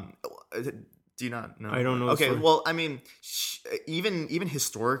not? Do you not know? I don't know. Okay, well, I mean, even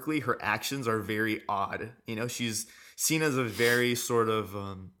historically, her actions are very odd. She's seen as a very sort of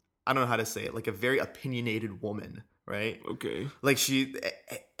I don't know how to say it, like a very opinionated woman, right? Okay. Like she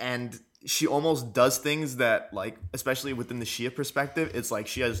almost does things that, like, especially within the Shia perspective, it's like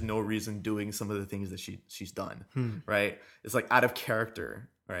she has no reason doing some of the things that she's done, right? It's like out of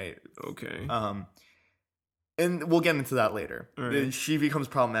character, right? Okay. And we'll get into that later. Right. She becomes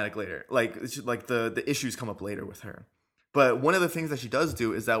problematic later. Like the issues come up later with her. But one of the things that she does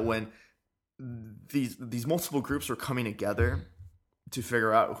do is that when these multiple groups are coming together to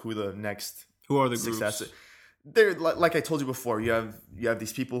figure out who are the successor. groups? They're like I told you before. You have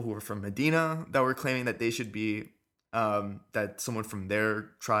these people who are from Medina that were claiming that they should be that someone from their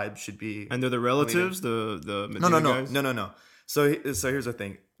tribe should be. And they're the relatives, the Medina guys? No. So here's the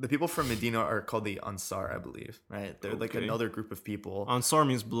thing. The people from Medina are called the Ansar, I believe, right? They're like another group of people. Ansar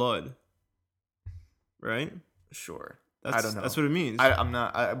means blood, right? Sure. I don't know. That's what it means. I'm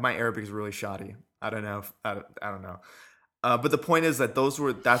not. My Arabic is really shoddy. I don't know. I don't know. But the point is that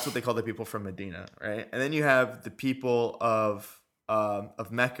that's what they call the people from Medina, right? And then you have the people of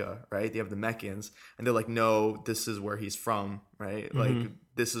Mecca, right? You have the Meccans, and they're like, no, this is where he's from, right? Like,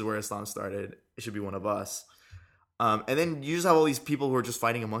 this is where Islam started. It should be one of us. And then you just have all these people who are just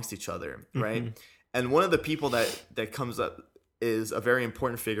fighting amongst each other, right? And one of the people that comes up is a very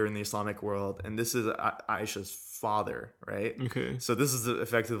important figure in the Islamic world, and this is Aisha's father, right? Okay. So this is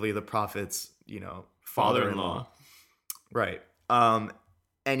effectively the Prophet's, Father-in-law. Right.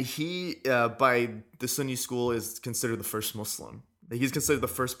 And he, by the Sunni school, is considered the first Muslim. He's considered the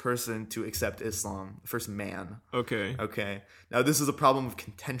first person to accept Islam, the first man. Okay. Okay. Now, this is a problem of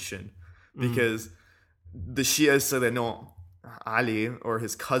contention because the Shia say that no, Ali, or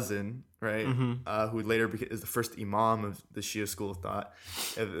his cousin, right, who later is the first Imam of the Shia school of thought,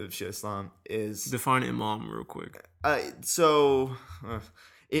 of Shia Islam, is... Define Imam real quick. Imam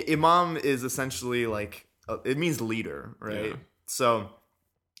is essentially like, it means leader, right? Yeah. So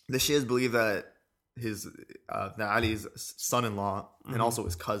the Shias believe that that Ali's son-in-law and also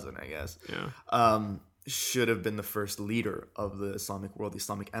his cousin, I guess, should have been the first leader of the Islamic world, the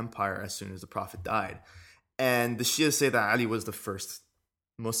Islamic empire, as soon as the Prophet died. And the Shias say that Ali was the first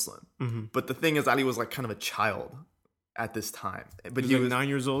Muslim. But the thing is, Ali was like kind of a child at this time. But he was like 9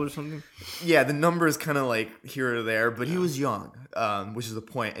 years old or something? Yeah, the number is kind of like here or there, but he was young, which is the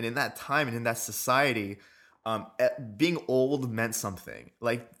point. And in that time and in that society, being old meant something.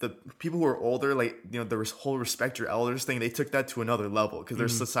 Like the people who were older, like, the whole respect your elders thing, they took that to another level because their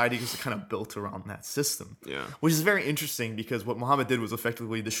society was kind of built around that system. Yeah. Which is very interesting because what Muhammad did was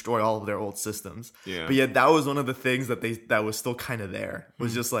effectively destroy all of their old systems. Yeah. But yet that was one of the things that was still kind of there. It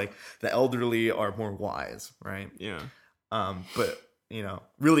was just like the elderly are more wise, right? Yeah. But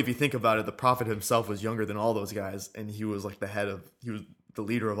really, if you think about it, the Prophet himself was younger than all those guys, and he was like he was the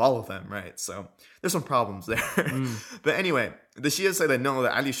leader of all of them, right? So there's some problems there. But anyway, the Shias say that no,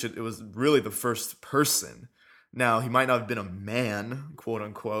 that Ali it was really the first person. Now, he might not have been a man, quote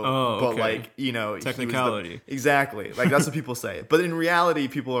unquote, but like, technicality. Exactly. Like, that's what people say. But in reality,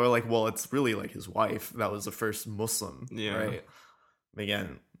 people are like, well, it's really like his wife that was the first Muslim, right?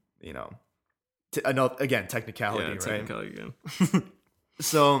 Again, again, technicality, right? Technicality again.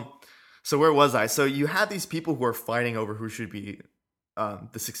 So where was I? So you had these people who are fighting over who should be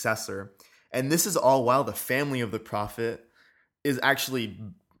the successor. And this is all while the family of the Prophet is actually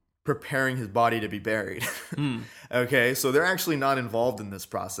preparing his body to be buried. Okay, so they're actually not involved in this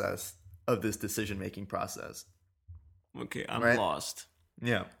process of this decision-making process. Okay, I'm lost.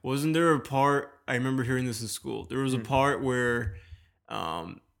 Yeah. Wasn't there a part, I remember hearing this in school, there was a part where,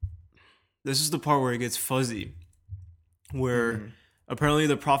 this is the part where it gets fuzzy, where apparently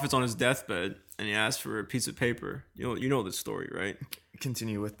the Prophet's on his deathbed and he asked for a piece of paper. You know the story, right?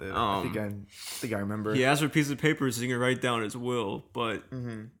 Continue with it. I think I remember. He asked for a piece of paper so he can write down his will, but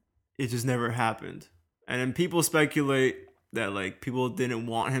it just never happened. And then people speculate that like people didn't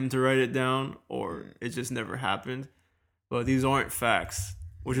want him to write it down, or it just never happened. But these aren't facts,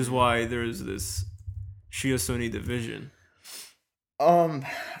 which is why there's this Shia Sunni division.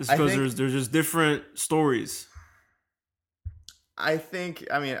 It's because there's just different stories. I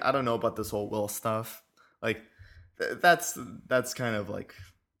don't know about this whole will stuff. Like, that's kind of like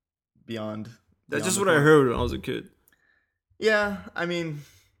beyond. That's just what I heard when I was a kid. Yeah,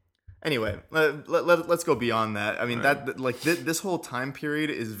 anyway, let's go beyond that. This whole time period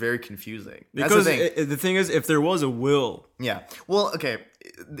is very confusing. Because the thing is, if there was a will, yeah. Well, okay,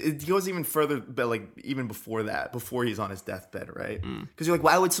 it goes even further, but like even before that, before he's on his deathbed, right? Because you're like,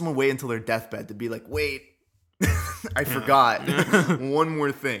 why would someone wait until their deathbed to be like, wait, I forgot one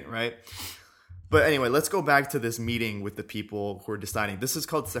more thing, right? But anyway, let's go back to this meeting with the people who are deciding. This is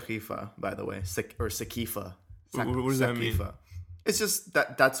called Saqifa, by the way, or Saqifa. What does that mean? It's just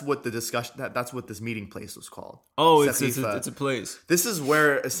that's what the discussion that's what this meeting place was called. Oh, it's a place. This is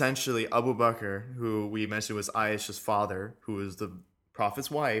where essentially Abu Bakr, who we mentioned was Aisha's father, who is the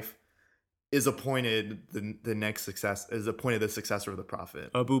Prophet's wife, is appointed the successor of the Prophet.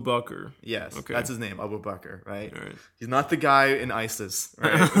 Abu Bakr. Yes, okay. That's his name, Abu Bakr, right? Right. He's not the guy in ISIS,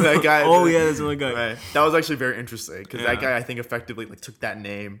 right? That guy. That's the guy. Right. That was actually very interesting because that guy, I think, effectively like took that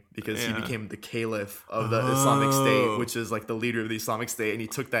name because he became the caliph of the Islamic State, which is like the leader of the Islamic State, and he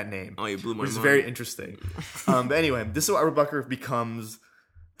took that name. Oh, you blew my mind. Which is very interesting. But anyway, this is where Abu Bakr becomes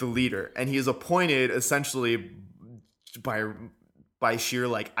the leader, and he is appointed essentially by sheer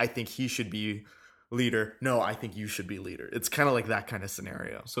like, I think he should be leader. No, I think you should be leader. It's kind of like that kind of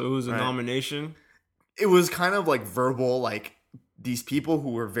scenario. So it was a nomination? It was kind of like verbal, like these people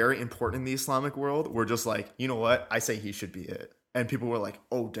who were very important in the Islamic world were just like, you know what? I say he should be it. And people were like,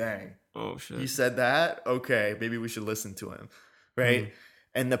 oh, dang. Oh, shit. He said that? Okay, maybe we should listen to him. Right?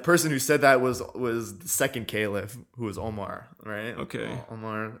 And the person who said that was the second caliph, who was Omar, right? Okay.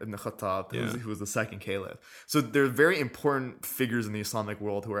 Omar ibn Khattab, who was the second caliph. So they're very important figures in the Islamic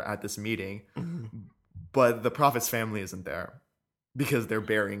world who are at this meeting. but the prophet's family isn't there because they're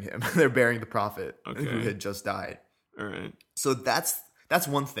burying him. They're burying the prophet who had just died. All right. So that's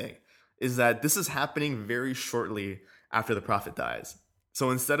one thing, is that this is happening very shortly after the prophet dies.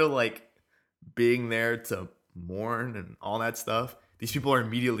 So instead of like being there to mourn and all that stuff, these people are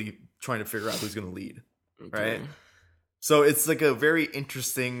immediately trying to figure out who's going to lead, right? So it's like a very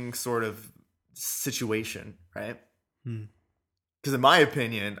interesting sort of situation, right? Because in my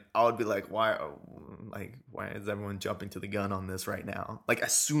opinion, I would be like, why is everyone jumping to the gun on this right now? Like,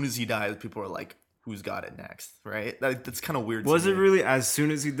 as soon as he dies, people are like, who's got it next, right? That's kind of weird. Was it really as soon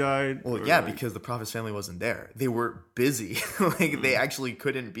as he died? Well, yeah, because the prophet's family wasn't there. They were busy. Like, they actually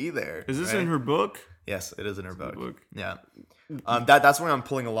couldn't be there. Is this in her book? Yes, it is in her book. Yeah. That's where I'm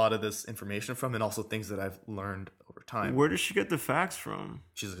pulling a lot of this information from, and also things that I've learned over time. Where does she get the facts from?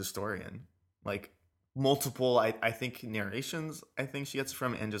 She's a historian. Like, multiple, I think, narrations, I think she gets it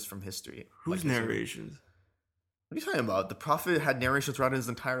from, and just from history. Whose narrations? What are you talking about? The prophet had narrations throughout his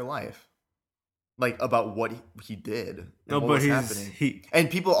entire life. Like, about what he did and what was happening. And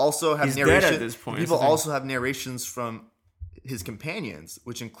people also have narrations. Dead at this point. People also have narrations from his companions,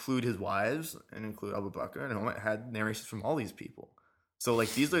 which include his wives and include Abu Bakr, and Umar had narrations from all these people. So like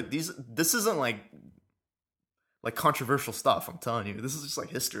this isn't like controversial stuff. I'm telling you, this is just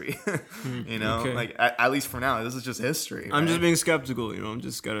like history. You know, like at least for now, this is just history. I'm just being skeptical. You know, I'm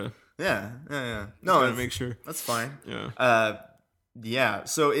just gotta. Yeah. No, gotta make sure that's fine. Yeah. Yeah,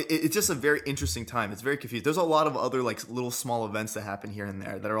 so it's just a very interesting time. It's very confusing. There's a lot of other like little small events that happen here and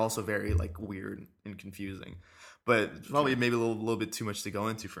there that are also very like weird and confusing, but probably maybe a little bit too much to go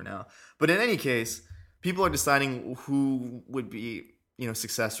into for now. But in any case, people are deciding who would be, you know,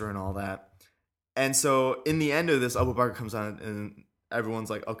 successor and all that. And so in the end of this, Abu Bakr comes on and everyone's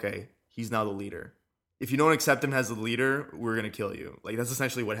like, okay, he's now the leader. If you don't accept him as the leader, we're gonna kill you. Like, that's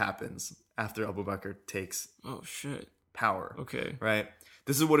essentially what happens after Abu Bakr takes. Oh shit. Power. Okay. Right.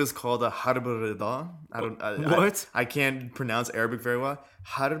 This is what is called a Harb al-Rida. What? I can't pronounce Arabic very well.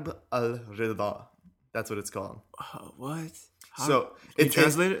 Harb al-Rida. That's what it's called. What? So it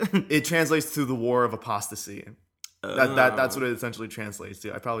translates. It translates to the war of apostasy. That's what it essentially translates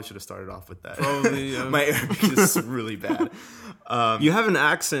to. I probably should have started off with that. Probably. Yeah. My Arabic is really bad. You have an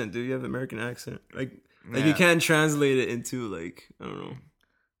accent, dude. You have an American accent. Like you can't translate it into like, I don't know.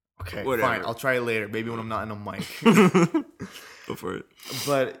 Okay, fine. I'll try it later. Maybe when I'm not in a mic. Go for it.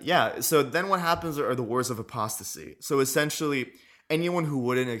 But yeah, so then what happens are the wars of apostasy. So essentially, anyone who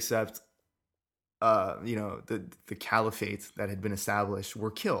wouldn't accept, you know, the caliphate that had been established were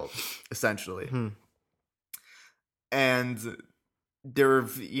killed, essentially. And there,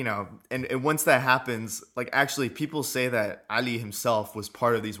 you know, and once that happens, like actually, people say that Ali himself was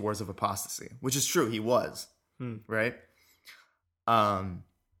part of these wars of apostasy, which is true. He was, right?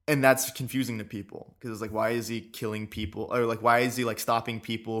 And that's confusing to people because it's like, why is he killing people, or like, why is he like stopping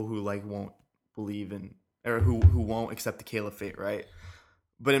people who like won't believe in, or who won't accept the caliphate, right?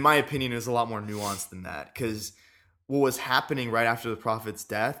 But in my opinion, there's a lot more nuance than that, because what was happening right after the prophet's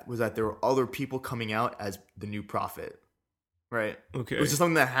death was that there were other people coming out as the new prophet, right? Okay, which is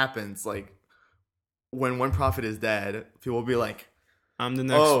something that happens like when one prophet is dead, people will be like, I'm the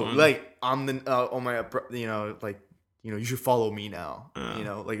next one. Like I'm the you know, like, you know, you should follow me now. You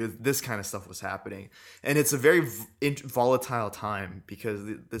know, like this kind of stuff was happening. And it's a very volatile time because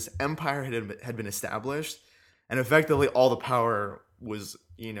this empire had been established, and effectively all the power was,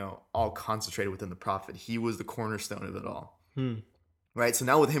 you know, all concentrated within the prophet. He was the cornerstone of it all. Right? So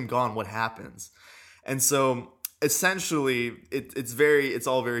now with him gone, what happens? And so essentially it's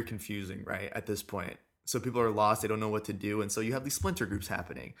all very confusing, right, at this point. So people are lost, they don't know what to do, and so you have these splinter groups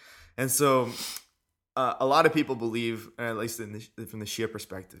happening. And so a lot of people believe, at least from the Shia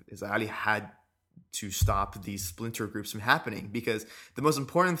perspective, is that Ali had to stop these splinter groups from happening, because the most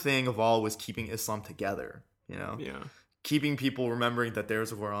important thing of all was keeping Islam together, you know? Yeah. Keeping people remembering that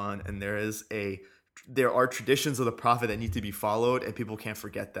there's a Quran and there are traditions of the prophet that need to be followed, and people can't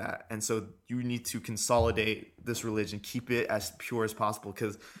forget that. And so you need to consolidate this religion, keep it as pure as possible,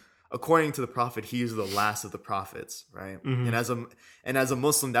 because according to the prophet, he is the last of the prophets, right? And as a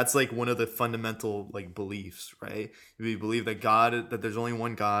Muslim, that's like one of the fundamental like beliefs, right? You believe that there's only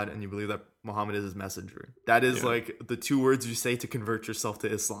one God, and you believe that Muhammad is his messenger. That is like the two words you say to convert yourself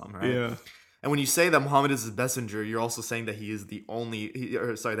to Islam, right? Yeah. And when you say that Muhammad is his messenger, you're also saying that he is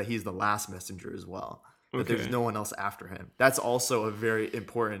that he's the last messenger as well. That there's no one else after him. That's also a very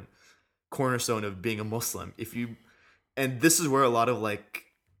important cornerstone of being a Muslim. And this is where a lot of like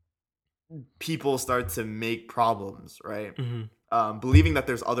people start to make problems, right? Believing that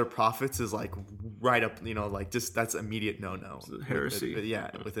there's other prophets is like right up, you know, like just that's immediate no. Heresy.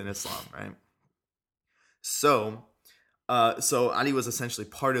 Within Islam, right? So, so Ali was essentially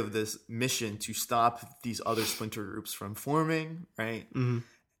part of this mission to stop these other splinter groups from forming, right?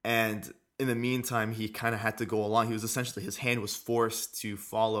 And in the meantime, he kind of had to go along. He was essentially, his hand was forced to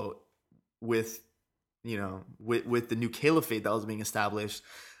follow with, with the new caliphate that was being established,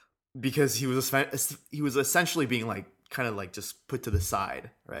 because he was essentially being like kind of like just put to the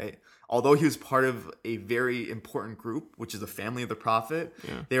side, right? Although he was part of a very important group, which is the family of the Prophet,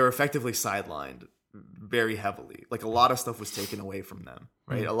 they were effectively sidelined very heavily. Like a lot of stuff was taken away from them,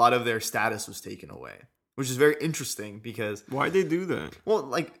 right? A lot of their status was taken away, which is very interesting because why'd they do that? Well,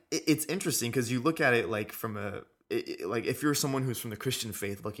 like it's interesting because you look at it like from like if you're someone who's from the Christian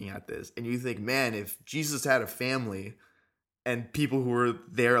faith looking at this and you think, man, if Jesus had a family and people who were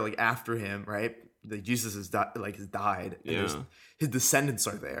there like after him, right? Like Jesus has died, and his descendants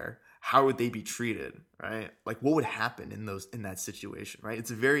are there. How would they be treated, right? Like what would happen in that situation, right?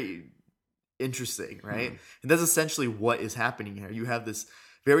 It's very interesting, right? And that's essentially what is happening here. You have this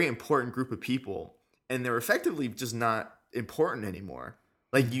very important group of people, and they're effectively just not important anymore.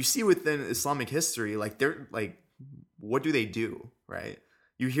 Like you see within Islamic history, like they're like, what do they do, right?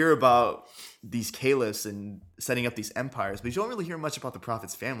 You hear about these caliphs and setting up these empires, but you don't really hear much about the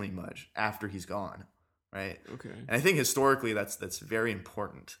Prophet's family much after he's gone, right? Okay. And I think historically that's very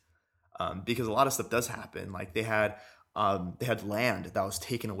important, because a lot of stuff does happen. Like they had land that was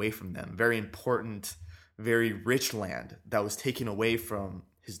taken away from them, very important, very rich land that was taken away from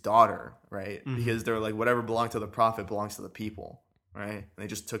his daughter, right? Because they're like, whatever belonged to the Prophet belongs to the people, right? And they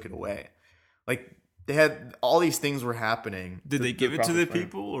just took it away. Like they had all these things were happening. Did they give it to the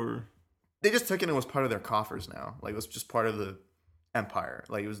people, or they just took it and it was part of their coffers now? Like it was just part of the empire.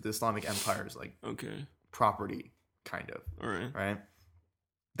 Like it was the Islamic empire's like property, kind of. All right. Right?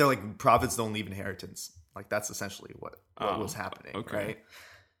 They're like, prophets don't leave inheritance. Like that's essentially what was happening, right?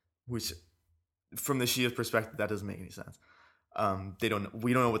 Which, from the Shia perspective, that doesn't make any sense. We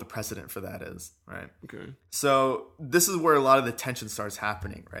don't know what the precedent for that is, right? Okay. So this is where a lot of the tension starts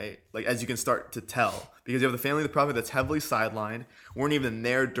happening, right? Like as you can start to tell, because you have the family of the Prophet that's heavily sidelined, weren't even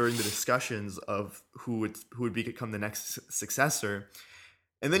there during the discussions of who would become the next successor,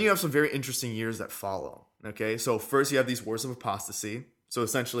 and then you have some very interesting years that follow. Okay, so first you have these wars of apostasy. So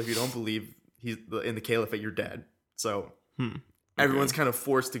essentially, if you don't believe he's in the caliphate, you're dead. So everyone's kind of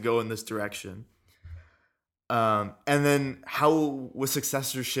forced to go in this direction. And then how was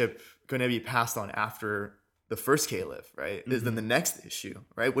successorship going to be passed on after the first caliph, right? Is then the next issue,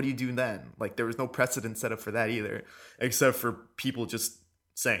 right? What do you do then? Like there was no precedent set up for that either, except for people just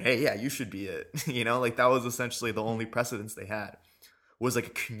saying, hey, yeah, you should be it. Like that was essentially the only precedence they had, was like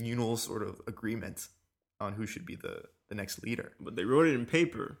a communal sort of agreement on who should be the next leader. But they wrote it in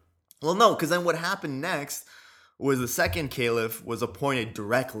paper. Well, no, because then what happened next was the second caliph was appointed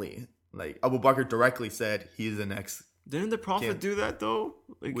directly. Like Abu Bakr directly said he's the next. Didn't the Prophet do that though?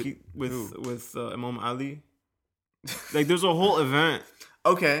 Like with Imam Ali. Like there's a whole event.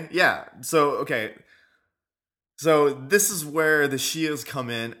 Okay, yeah. So this is where the Shias come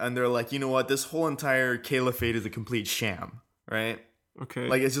in, and they're like, you know what? This whole entire caliphate is a complete sham, right? Okay.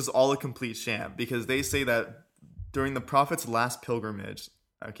 Like it's just all a complete sham, because they say that during the Prophet's last pilgrimage.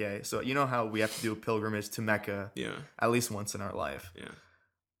 Okay, so you know how we have to do a pilgrimage to Mecca, at least once in our life.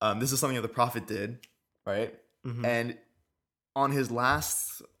 Yeah. This is something that the Prophet did, right? And on his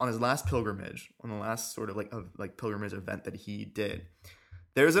last pilgrimage, on the last sort of like pilgrimage event that he did,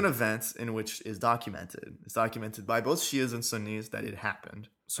 there's an event in which is documented. It's documented by both Shias and Sunnis that it happened.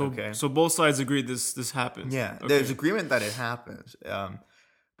 So both sides agree this happened. Yeah, there's agreement that it happened,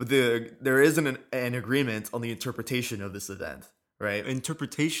 but there isn't an agreement on the interpretation of this event. Right,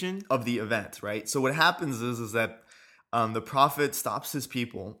 interpretation of the event, right? So what happens is that the Prophet stops his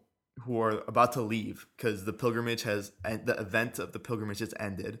people who are about to leave because the event of the pilgrimage has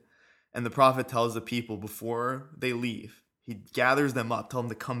ended, and the Prophet tells the people before they leave, he gathers them up, tell them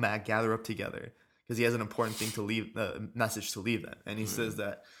to come back, gather up together, because he has an important thing to leave, message to leave them, and he says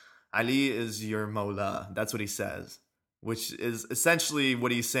that Ali is your Mawla. That's what he says, which is essentially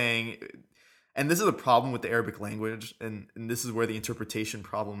what he's saying. And this is a problem with the Arabic language, and this is where the interpretation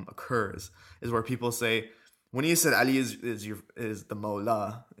problem occurs, is where people say, when he said Ali is the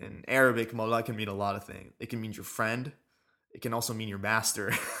Mawla, in Arabic, Mawla can mean a lot of things. It can mean your friend. It can also mean your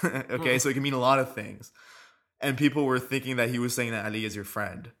master. Okay, so it can mean a lot of things. And people were thinking that he was saying that Ali is your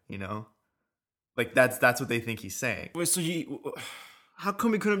friend, Like, that's what they think he's saying. Wait, so how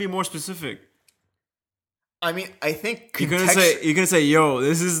come he couldn't be more specific? I mean, I think you're gonna say, "Yo,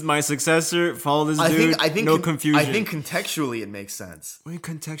 this is my successor. Follow this dude." I think no confusion. I think contextually it makes sense. Wait,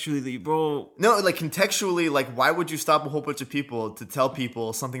 contextually, bro? No, like contextually, like why would you stop a whole bunch of people to tell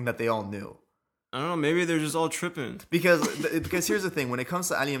people something that they all knew? I don't know. Maybe they're just all tripping. Because here's the thing: when it comes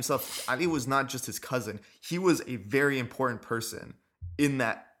to Ali himself, Ali was not just his cousin. He was a very important person in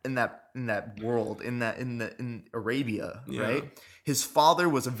that world, in Arabia, right? His father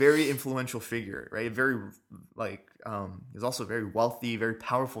was a very influential figure, right? Very like he was also a very wealthy, very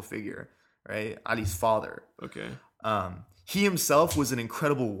powerful figure, right? Ali's father. Okay. He himself was an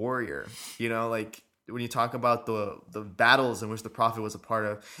incredible warrior. You know, like when you talk about the battles in which the Prophet was a part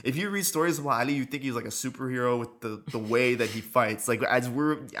of, if you read stories about Ali, you think he's like a superhero with the way that he fights. Like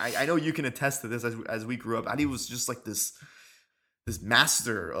I know you can attest to this as we grew up. Ali was just like this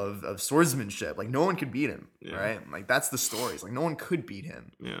master of swordsmanship. Like no one could beat him, right? Like that's the stories. Like no one could beat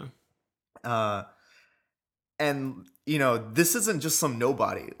him. Yeah. And you know, this isn't just some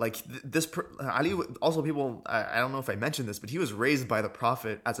nobody. Like Ali. Also, people. I don't know if I mentioned this, but he was raised by the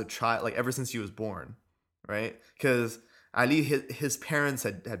Prophet as a child, like ever since he was born, right? Because Ali, his parents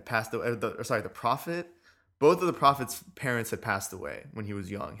had passed away. The Prophet. Both of the Prophet's parents had passed away when he was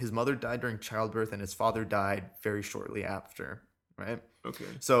young. His mother died during childbirth, and his father died very shortly after. Right. Okay.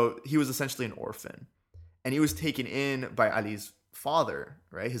 So he was essentially an orphan, and he was taken in by Ali's father,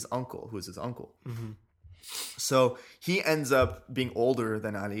 right? His uncle, who was his uncle. Mm-hmm. So he ends up being older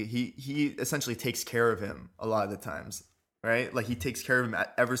than Ali. He essentially takes care of him a lot of the times, right? Like he takes care of him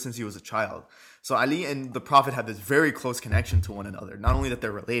ever since he was a child. So Ali and the Prophet had this very close connection to one another. Not only that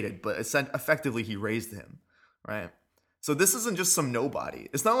they're related, but effectively he raised him, right? So this isn't just some nobody.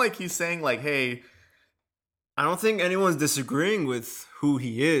 It's not like he's saying like, hey, I don't think anyone's disagreeing with who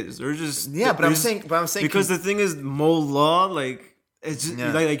he is. They're just but I'm saying because the thing is, Mullah, like it's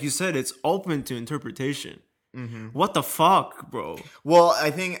just, like you said, it's open to interpretation. Mm-hmm. What the fuck, bro? Well,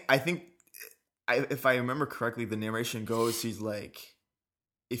 I think if I remember correctly, the narration goes, he's like,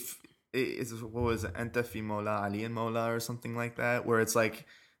 what was it, Anta fi Mawla Ali and Mawla or something like that, where it's like,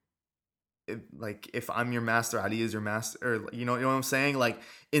 if I'm your master, Ali is your master, or you know what I'm saying? Like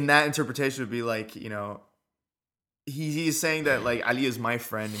in that interpretation would be like, you know. He's saying that like Ali is my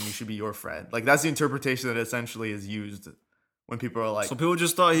friend and you should be your friend. Like that's the interpretation that essentially is used when people are like. So people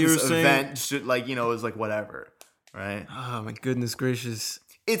just thought he was saying event should like is like whatever, right? Oh my goodness gracious!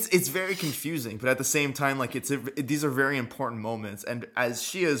 It's very confusing, but at the same time, like these are very important moments, and as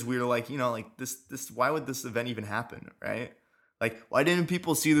Shias, we're like like this. Why would this event even happen, right? Like, why didn't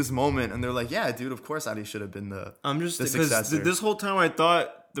people see this moment? And they're like, yeah, dude, of course Ali should have been the successor. This whole time I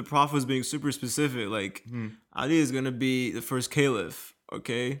thought the Prophet was being super specific. Like, Ali is going to be the first caliph.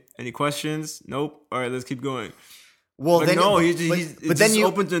 Okay? Any questions? Nope. All right, let's keep going. Well, but then no, but then you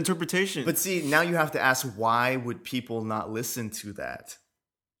open to interpretation. But see, now you have to ask, why would people not listen to that?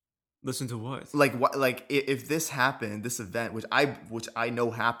 Listen to what? Like what? Like if this happened, this event, which I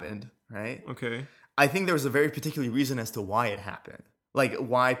know happened, right? Okay. I think there was a very particular reason as to why it happened. Like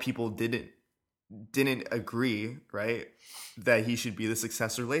why people didn't agree, right, that he should be the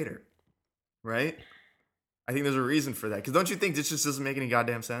successor later, right? I think there's a reason for that. Because don't you think this just doesn't make any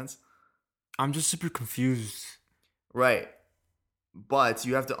goddamn sense? I'm just super confused. Right. But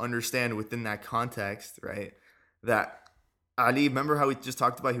you have to understand within that context, right, that Ali, remember how we just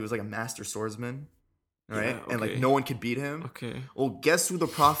talked about he was like a master swordsman, right? Yeah, okay. And like no one could beat him. Okay. Well, guess who the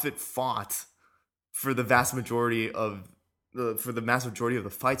Prophet fought for the vast majority of the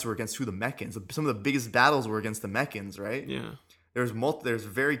fights were against the Meccans. Some of the biggest battles were against the Meccans, right? Yeah. There's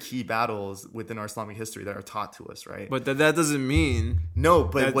very key battles within our Islamic history that are taught to us, right? But that doesn't mean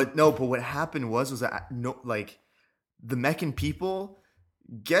but what happened was that the Meccan people,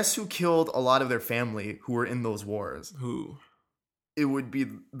 guess who killed a lot of their family who were in those wars? Who? It would be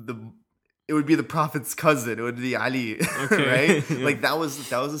the Prophet's cousin. It would be Ali, okay. right? Yeah. Like that was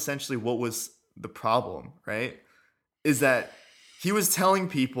essentially what was the problem, right? Is that he was telling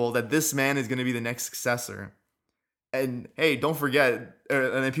people that this man is going to be the next successor. And hey, don't forget,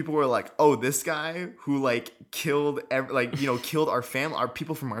 and then people were like, "Oh, this guy who like killed our family, our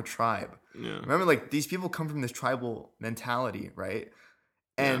people from our tribe." Yeah. Remember, like these people come from this tribal mentality, right?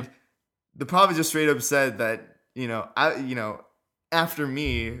 And the Prophet just straight up said that after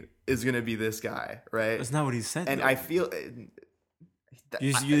me is gonna be this guy, right? That's not what he said. And though. I feel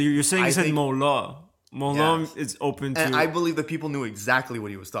you're saying he said Mullah. Mullah Yes. is open to. And I believe that people knew exactly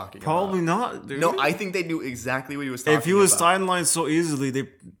what he was talking Probably about. not. Dude. No, I think they knew exactly what he was talking about. If he was sidelined so easily, the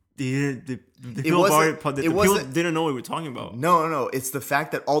people didn't know what we were talking about. No. It's the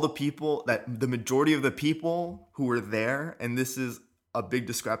fact that the majority of the people who were there, and this is a big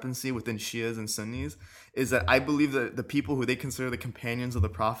discrepancy within Shias and Sunnis, is that I believe that the people who they consider the companions of the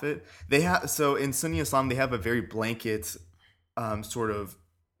Prophet, so in Sunni Islam, they have a very blanket sort of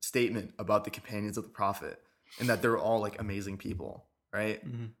statement about the companions of the Prophet, and that they're all like amazing people, right?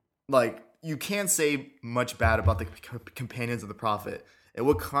 Mm-hmm. Like you can't say much bad about the companions of the Prophet. And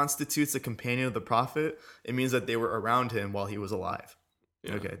what constitutes a companion of the Prophet? It means that they were around him while he was alive.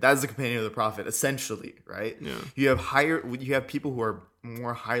 Yeah. Okay, that's the companion of the Prophet, essentially, right? Yeah. You have people who are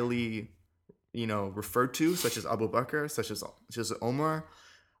more highly, referred to, such as Abu Bakr, such as Omar.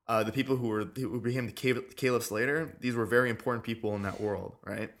 The people who became the caliphs later, these were very important people in that world,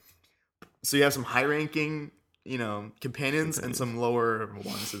 right? So you have some high-ranking, companions and some lower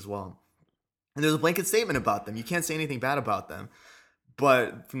ones as well. And there's a blanket statement about them. You can't say anything bad about them.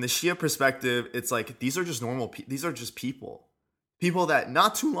 But from the Shia perspective, it's like these are just normal. These are just people that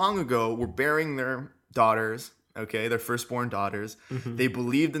not too long ago were burying their daughters, okay, their firstborn daughters. Mm-hmm. They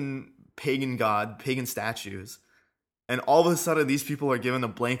believed in pagan statues. And all of a sudden, these people are given a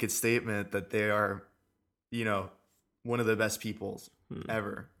blanket statement that they are, one of the best peoples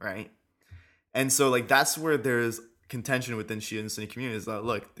ever, right? And so, like, that's where there's contention within Shia and Sunni communities. That,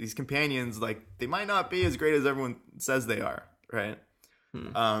 look, these companions, like, they might not be as great as everyone says they are, right?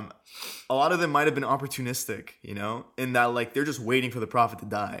 A lot of them might have been opportunistic, in that, like, they're just waiting for the Prophet to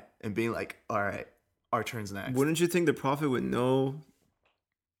die and being like, all right, our turn's next. Wouldn't you think the Prophet would know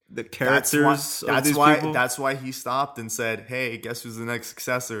the characters of these people? That's why he stopped and said, hey, guess who's the next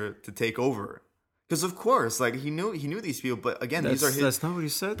successor to take over? Because of course, like, he knew these people, but again, these are his. That's not what he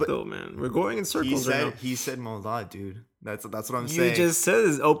said, though, man. We're going in circles right now. He said Mawla, dude. That's what I'm saying. You just said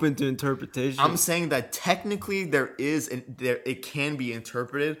it's open to interpretation. I'm saying that technically it can be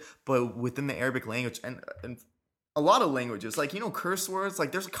interpreted, but within the Arabic language and a lot of languages, like, curse words,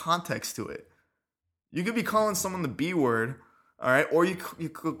 like, there's a context to it. You could be calling someone the B word, all right, or you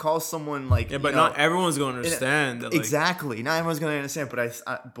could call someone like, but not everyone's going to understand. That, like, exactly, not everyone's going to understand.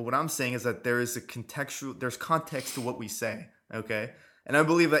 But what I'm saying is that there's context to what we say, okay? And I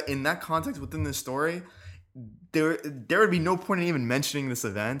believe that in that context within this story, there would be no point in even mentioning this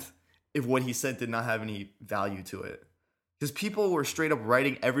event if what he said did not have any value to it, because people were straight up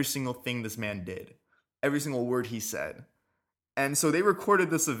writing every single thing this man did, every single word he said. And so they recorded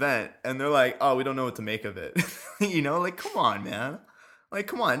this event, and they're like, oh, we don't know what to make of it. Like, come on, man. Like,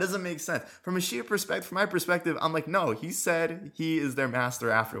 come on, it doesn't make sense. From a Shia perspective, from my perspective, I'm like, no, he said he is their master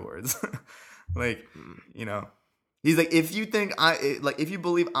afterwards. Like, he's like, if you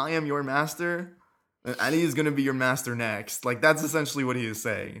believe I am your master, then Ali is going to be your master next. Like, that's essentially what he is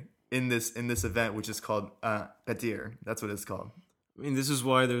saying in this event, which is called Qadir. That's what it's called. I mean, this is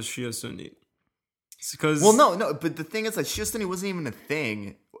why there's Shia Sunni. Because no, but the thing is that Shia Sunni wasn't even a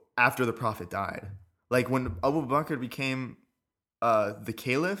thing after the Prophet died. Like, when Abu Bakr became the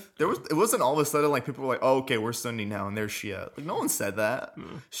caliph, it wasn't all of a sudden like people were like, oh, okay, we're Sunni now and they're Shia. Like, no one said that.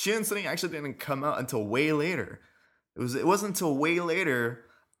 Shia and Sunni actually didn't come out until way later. It wasn't until way later,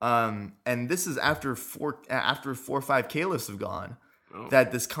 and this is after 4 or 5 caliphs have gone,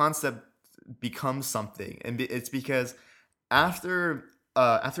 that this concept becomes something. And it's because after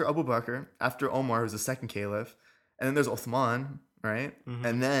Abu Bakr, after Omar, who's the second caliph, and then there's Uthman, right? Mm-hmm.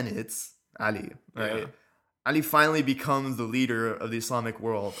 And then it's Ali, right? Yeah. Ali finally becomes the leader of the Islamic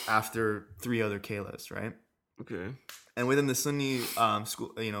world after 3 other caliphs, right? Okay. And within the Sunni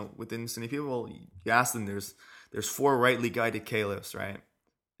school, within Sunni people, you ask them, there's 4 rightly guided caliphs, right?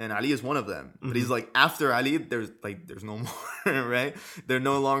 And Ali is one of them. Mm-hmm. But he's like, after Ali, there's no more, right? They're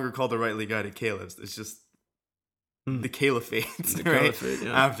no longer called the rightly guided caliphs. It's just the caliphate, right?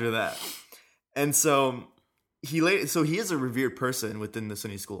 Yeah. After that. And so he is a revered person within the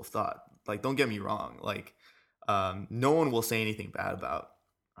Sunni school of thought. Like, don't get me wrong. Like, no one will say anything bad about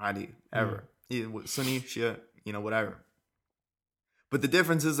Ali ever. Sunni, Shia, whatever. But the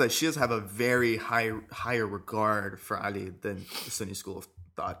difference is that Shias have a very higher regard for Ali than the Sunni school of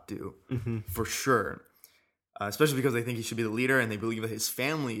thought do, for sure. Especially because they think he should be the leader, and they believe that his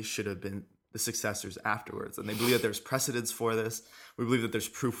family should have been the successors afterwards. And they believe that there's precedents for this. We believe that there's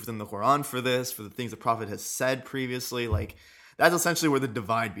proof within the Quran for this, for the things the Prophet has said previously. Like, that's essentially where the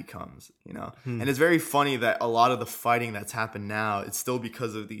divide becomes, And it's very funny that a lot of the fighting that's happened now, it's still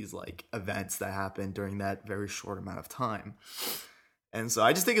because of these, like, events that happened during that very short amount of time. And so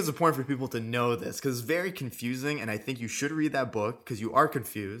I just think it's important for people to know this, because it's very confusing, and I think you should read that book because you are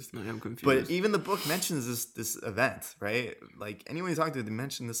confused. I am confused. But even the book mentions this event, right? Like, anyone you talk to, they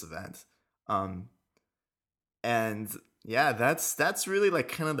mention this event. And yeah, that's really, like,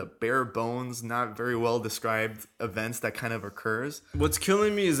 kind of the bare bones, not very well described events that kind of occurs. What's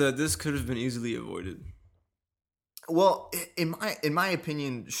killing me is that this could have been easily avoided. Well, in my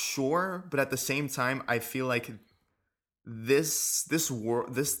opinion, sure, but at the same time, I feel like this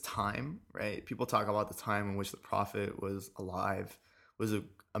time, right? People talk about the time in which the Prophet was alive was an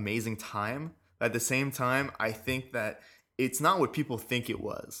amazing time. But at the same time, I think that it's not what people think it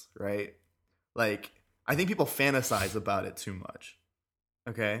was, right? like I think people fantasize about it too much.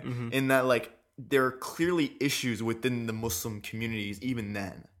 Okay, Mhm. in that like there are clearly issues within the Muslim communities even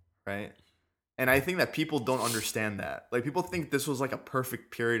then, right? And I think that people don't understand that. Like people think this was like a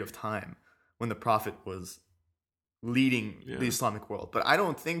perfect period of time when the Prophet was leading the Yeah. Islamic world, but I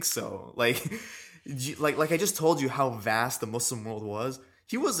don't think so. Like, like I just told you how vast the Muslim world was.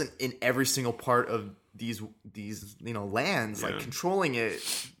 He wasn't in every single part of these lands, like Yeah. controlling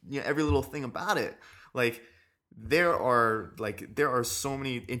it, every little thing about it. Like there are so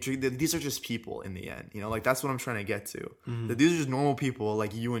many these are just people in the end, like that's what I'm trying to get to. That these are just normal people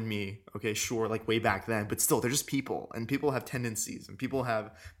like you and me. Okay, sure, like way back then, but still they're just people, and people have tendencies, and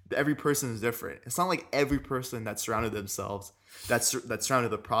every person is different. It's not like every person that surrounded themselves that surrounded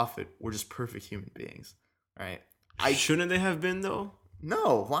the Prophet were just perfect human beings, right? Shouldn't they have been though?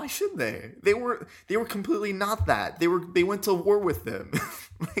 No, why should they? They were completely not that. They went to war with them.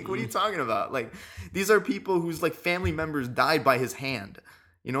 Like, what are you talking about? Like, these are people whose like family members died by his hand.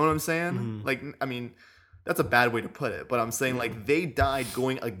 You know what I'm saying? Like, I mean, that's a bad way to put it, but I'm saying like they died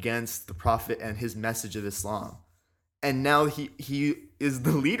going against the Prophet and his message of Islam, and now he is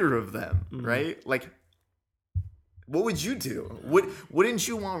the leader of them, right? Like, what would you do? Wouldn't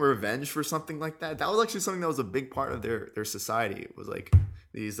you want revenge for something like that? That was actually something that was a big part of their society. It was like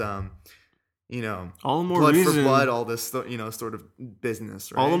these all the more blood reason for blood, all this sort of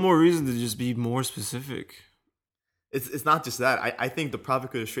business, right? all the more reason to just be more specific. It's not just that. I think the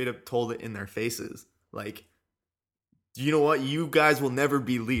Prophet could have straight up told it in their faces. Like, you know what? You guys will never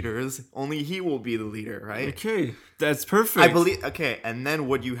be leaders. Only he will be the leader, right? Okay, that's perfect. I believe. Okay, and then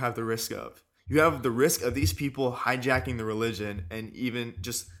what do you have the risk of? You have the risk of these people hijacking the religion and even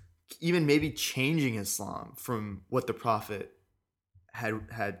maybe changing Islam from what the Prophet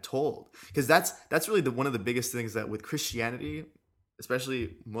had told. Because that's really one of the biggest things that with Christianity,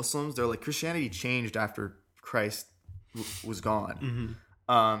 especially Muslims, they're like Christianity changed after Christ was gone.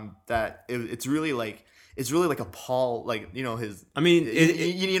 That it's really like a Paul, like his. I mean,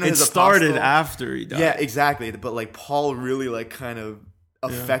 it his started apostle. after he died. Yeah, exactly. But like Paul really like kind of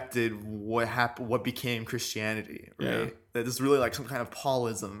affected what happened, what became Christianity, right? Yeah. That is really like some kind of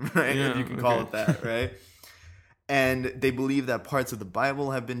Paulism, right? Yeah, if you can call it that, right? And they believe that parts of the Bible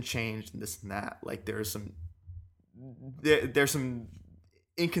have been changed and this and that. Like there's some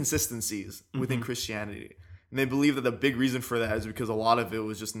inconsistencies within Christianity. And they believe that the big reason for that is because a lot of it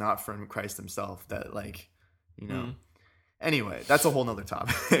was just not from Christ himself. That like, Anyway, that's a whole nother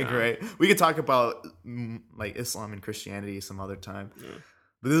topic, right? We could talk about like Islam and Christianity some other time. Yeah.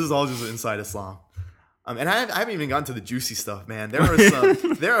 But this is all just inside Islam. And I haven't even gotten to the juicy stuff, man.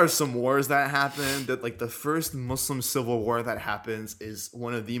 There are some wars that happen. That like the first Muslim civil war that happens is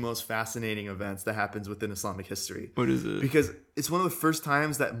one of the most fascinating events that happens within Islamic history. What is it? Because it's one of the first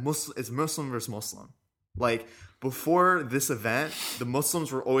times that it's Muslim versus Muslim. Like before this event, the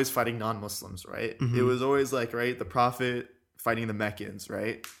Muslims were always fighting non-Muslims, right? It was always like, right, the Prophet fighting the Meccans,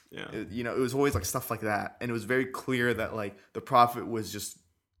 right? Yeah. It was always like stuff like that. And it was very clear that like the Prophet was just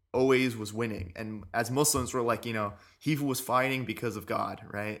always was winning. And as Muslims were like, he was fighting because of God,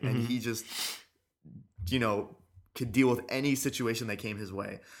 right? And he just, could deal with any situation that came his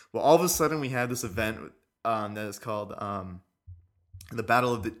way. Well, all of a sudden we had this event that is called the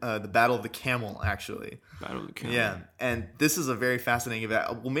Battle of the Camel, actually. Battle of the Camel. Yeah, and this is a very fascinating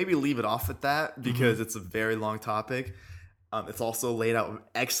event. We'll maybe leave it off at that because it's a very long topic. It's also laid out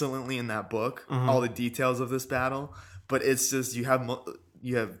excellently in that book, all the details of this battle. But it's just you have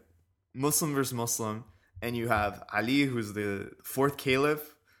Muslim versus Muslim, and you have Ali, who's the fourth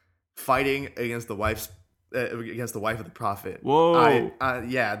caliph, fighting against the wife of the Prophet. Whoa!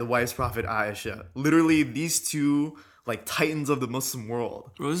 The wife's Prophet Aisha. Literally, these two like titans of the Muslim world.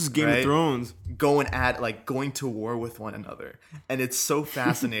 Bro, this is Game of Thrones. Going to war with one another. And it's so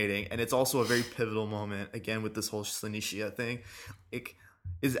fascinating. And it's also a very pivotal moment, again, with this whole Sunni Shia thing. It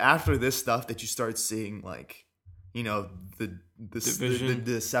is after this stuff that you start seeing like,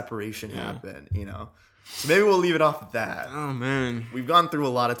 the separation happen, So maybe we'll leave it off at that. Oh, man. We've gone through a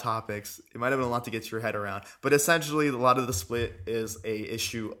lot of topics. It might have been a lot to get your head around. But essentially, a lot of the split is a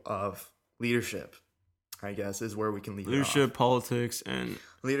issue of leadership, I guess, is where we can leave leadership, it off. politics, and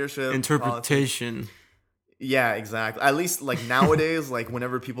Leadership, interpretation. Politics. Yeah, exactly. At least like nowadays, like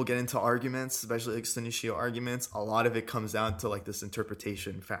whenever people get into arguments, especially like Sunni Shia arguments, a lot of it comes down to like this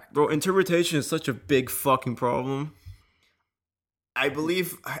interpretation factor. Bro, interpretation is such a big fucking problem. I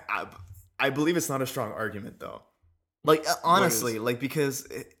believe it's not a strong argument though. Like honestly, like because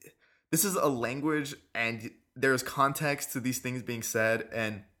this is a language and there's context to these things being said,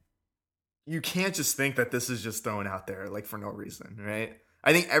 and you can't just think that this is just thrown out there like for no reason, right?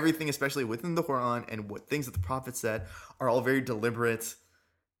 I think everything, especially within the Quran and what things that the Prophet said, are all very deliberate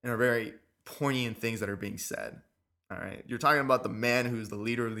and are very poignant things that are being said. All right, you're talking about the man who's the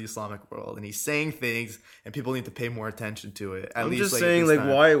leader of the Islamic world, and he's saying things, and people need to pay more attention to it. I'm just saying, like,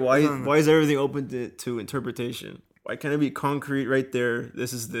 why is everything open to interpretation? Why can't it be concrete right there?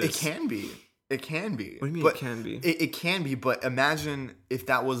 This is this. It can be. It can be. What do you mean but it can be? It can be, but imagine if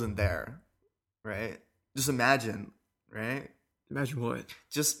that wasn't there, right? Just imagine, right? Imagine what?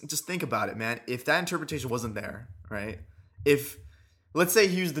 Just think about it, man. If that interpretation wasn't there, right? If, let's say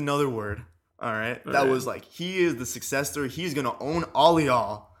he used another word, all right? That was like, he is the successor. He's going to own all of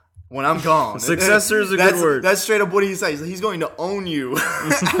y'all when I'm gone. Successor is a good word. That's straight up what he says. He's going to own you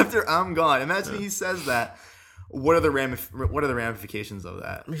after I'm gone. Imagine he says that. What are the ramifications of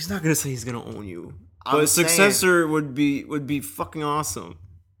that? He's not gonna say he's gonna own you, but successor would be fucking awesome.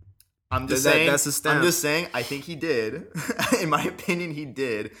 I'm just saying. That's the stamp. I'm just saying. I think he did. In my opinion, he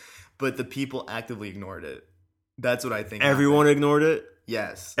did, but the people actively ignored it. That's what I think. Everyone ignored it.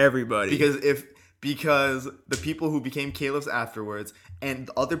 Yes, everybody. Because the people who became caliphs afterwards and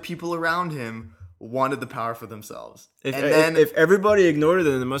the other people around him wanted the power for themselves. If everybody ignored it,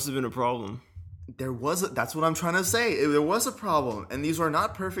 then there must have been a problem. That's what I'm trying to say. There was a problem, and these were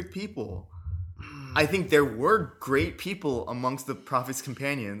not perfect people. I think there were great people amongst the Prophet's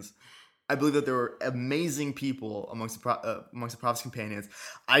companions. I believe that there were amazing people amongst the Prophet's companions.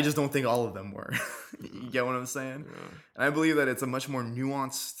 I just don't think all of them were. You get what I'm saying? Yeah. And I believe that it's a much more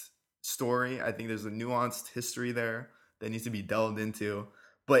nuanced story. I think there's a nuanced history there that needs to be delved into,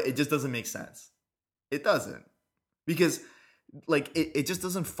 but it just doesn't make sense. It doesn't, because like it just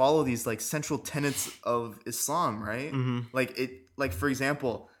doesn't follow these like central tenets of Islam, right? Mm-hmm. Like for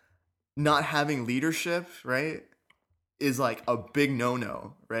example, not having leadership, right, is like a big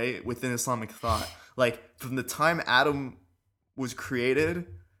no-no, right, within Islamic thought. Like from the time Adam was created,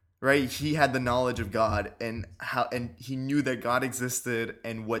 right, he had the knowledge of God and he knew that God existed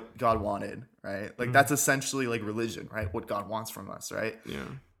and what God wanted, right? Like that's essentially like religion, right? What God wants from us, right? Yeah.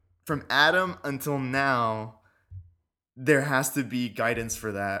 From Adam until now, there has to be guidance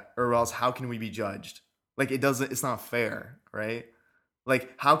for that, or else how can we be judged? Like it's not fair, right?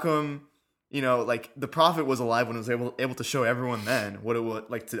 Like how come, like the Prophet was alive when he was able to show everyone then what it was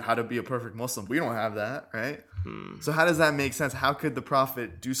like how to be a perfect Muslim. We don't have that, right? So how does that make sense? How could the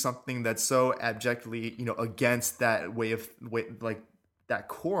Prophet do something that's so abjectly, against that way like that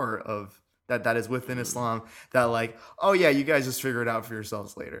core of that is within Islam, that like, oh yeah, you guys just figure it out for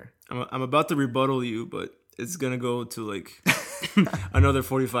yourselves later. I'm about to rebuttal you, but it's gonna go to like another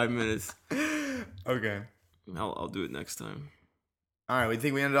 45 minutes. Okay, I'll do it next time. All right, we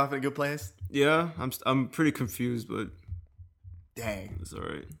think we ended off in a good place. Yeah, I'm pretty confused, but dang, it's all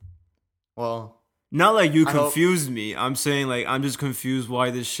right. Well, not like you confused me. I'm saying like I'm just confused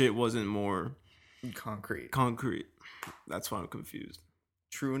why this shit wasn't more concrete. That's why I'm confused.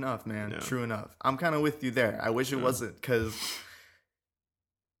 True enough, man. Yeah. True enough. I'm kind of with you there. I wish it wasn't, because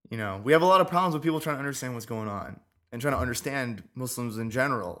we have a lot of problems with people trying to understand what's going on and trying to understand Muslims in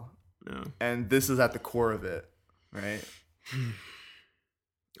general. Yeah. And this is at the core of it, right?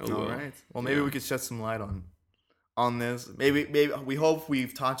 All right. Well, maybe we could shed some light on this. Maybe we hope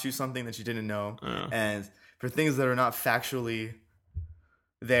we've taught you something that you didn't know. Yeah. And for things that are not factually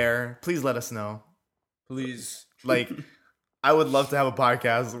there, please let us know. Please. Like, I would love to have a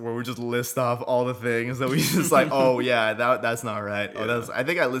podcast where we just list off all the things that we just like, oh yeah, that's not right. Yeah. Oh, I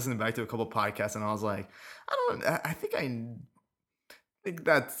think I listened back to a couple podcasts and I was like, I think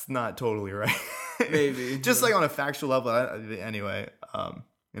that's not totally right. Maybe. Just like on a factual level. Anyway,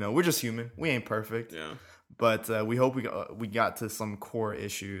 we're just human. We ain't perfect. Yeah. But we hope we got to some core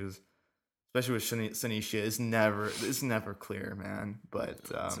issues, especially with Sunni Shia. It's never clear, man. But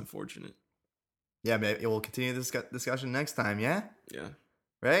it's unfortunate. Yeah, maybe we'll continue this discussion next time. Yeah. Yeah.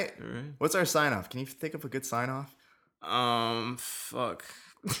 Right. All right. What's our sign off? Can you think of a good sign off? Fuck.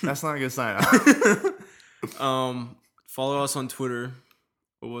 That's not a good sign off. Follow us on Twitter.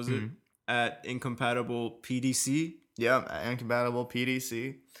 What was it? At Incompatible PDC. Yeah, Incompatible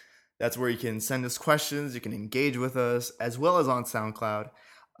PDC. That's where you can send us questions. You can engage with us, as well as on SoundCloud,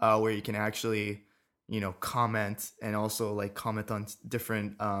 where you can actually, comment, and also like comment on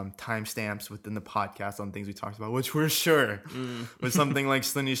different timestamps within the podcast on things we talked about, which we're sure with something like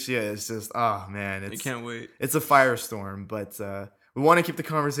Sunni Shia, it's just, oh man, I can't wait. It's a firestorm, but we want to keep the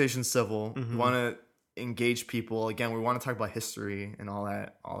conversation civil. We want to engage people. Again, we want to talk about history and all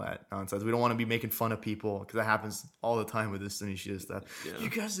that nonsense. We don't want to be making fun of people, because that happens all the time with this Sunni Shia stuff. Yeah. You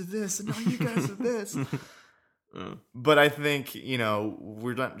guys are this, and now you guys are this. But I think, you know,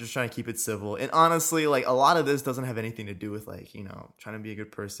 we're not just trying to keep it civil. And honestly, like, a lot of this doesn't have anything to do with, like, you know, trying to be a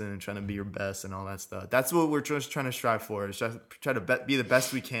good person and trying to be your best and all that stuff. That's what we're just trying to strive for, is just try to be the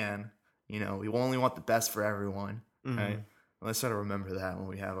best we can. You know, we only want the best for everyone, right? Let's try to remember that when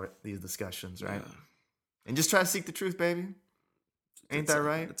we have these discussions, right? Yeah. And just try to seek the truth, baby. Ain't that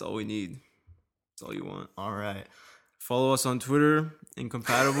right? That's all we need. That's all you want. All right. Follow us on Twitter,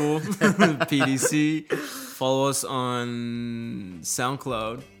 Incompatible PDC. Follow us on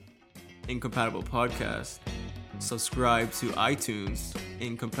SoundCloud, Incompatible Podcast. Subscribe to iTunes,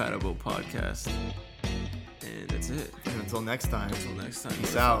 Incompatible Podcast. And that's it. And until next time.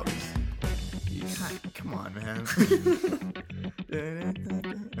 Peace out. Peace. God, come on, man.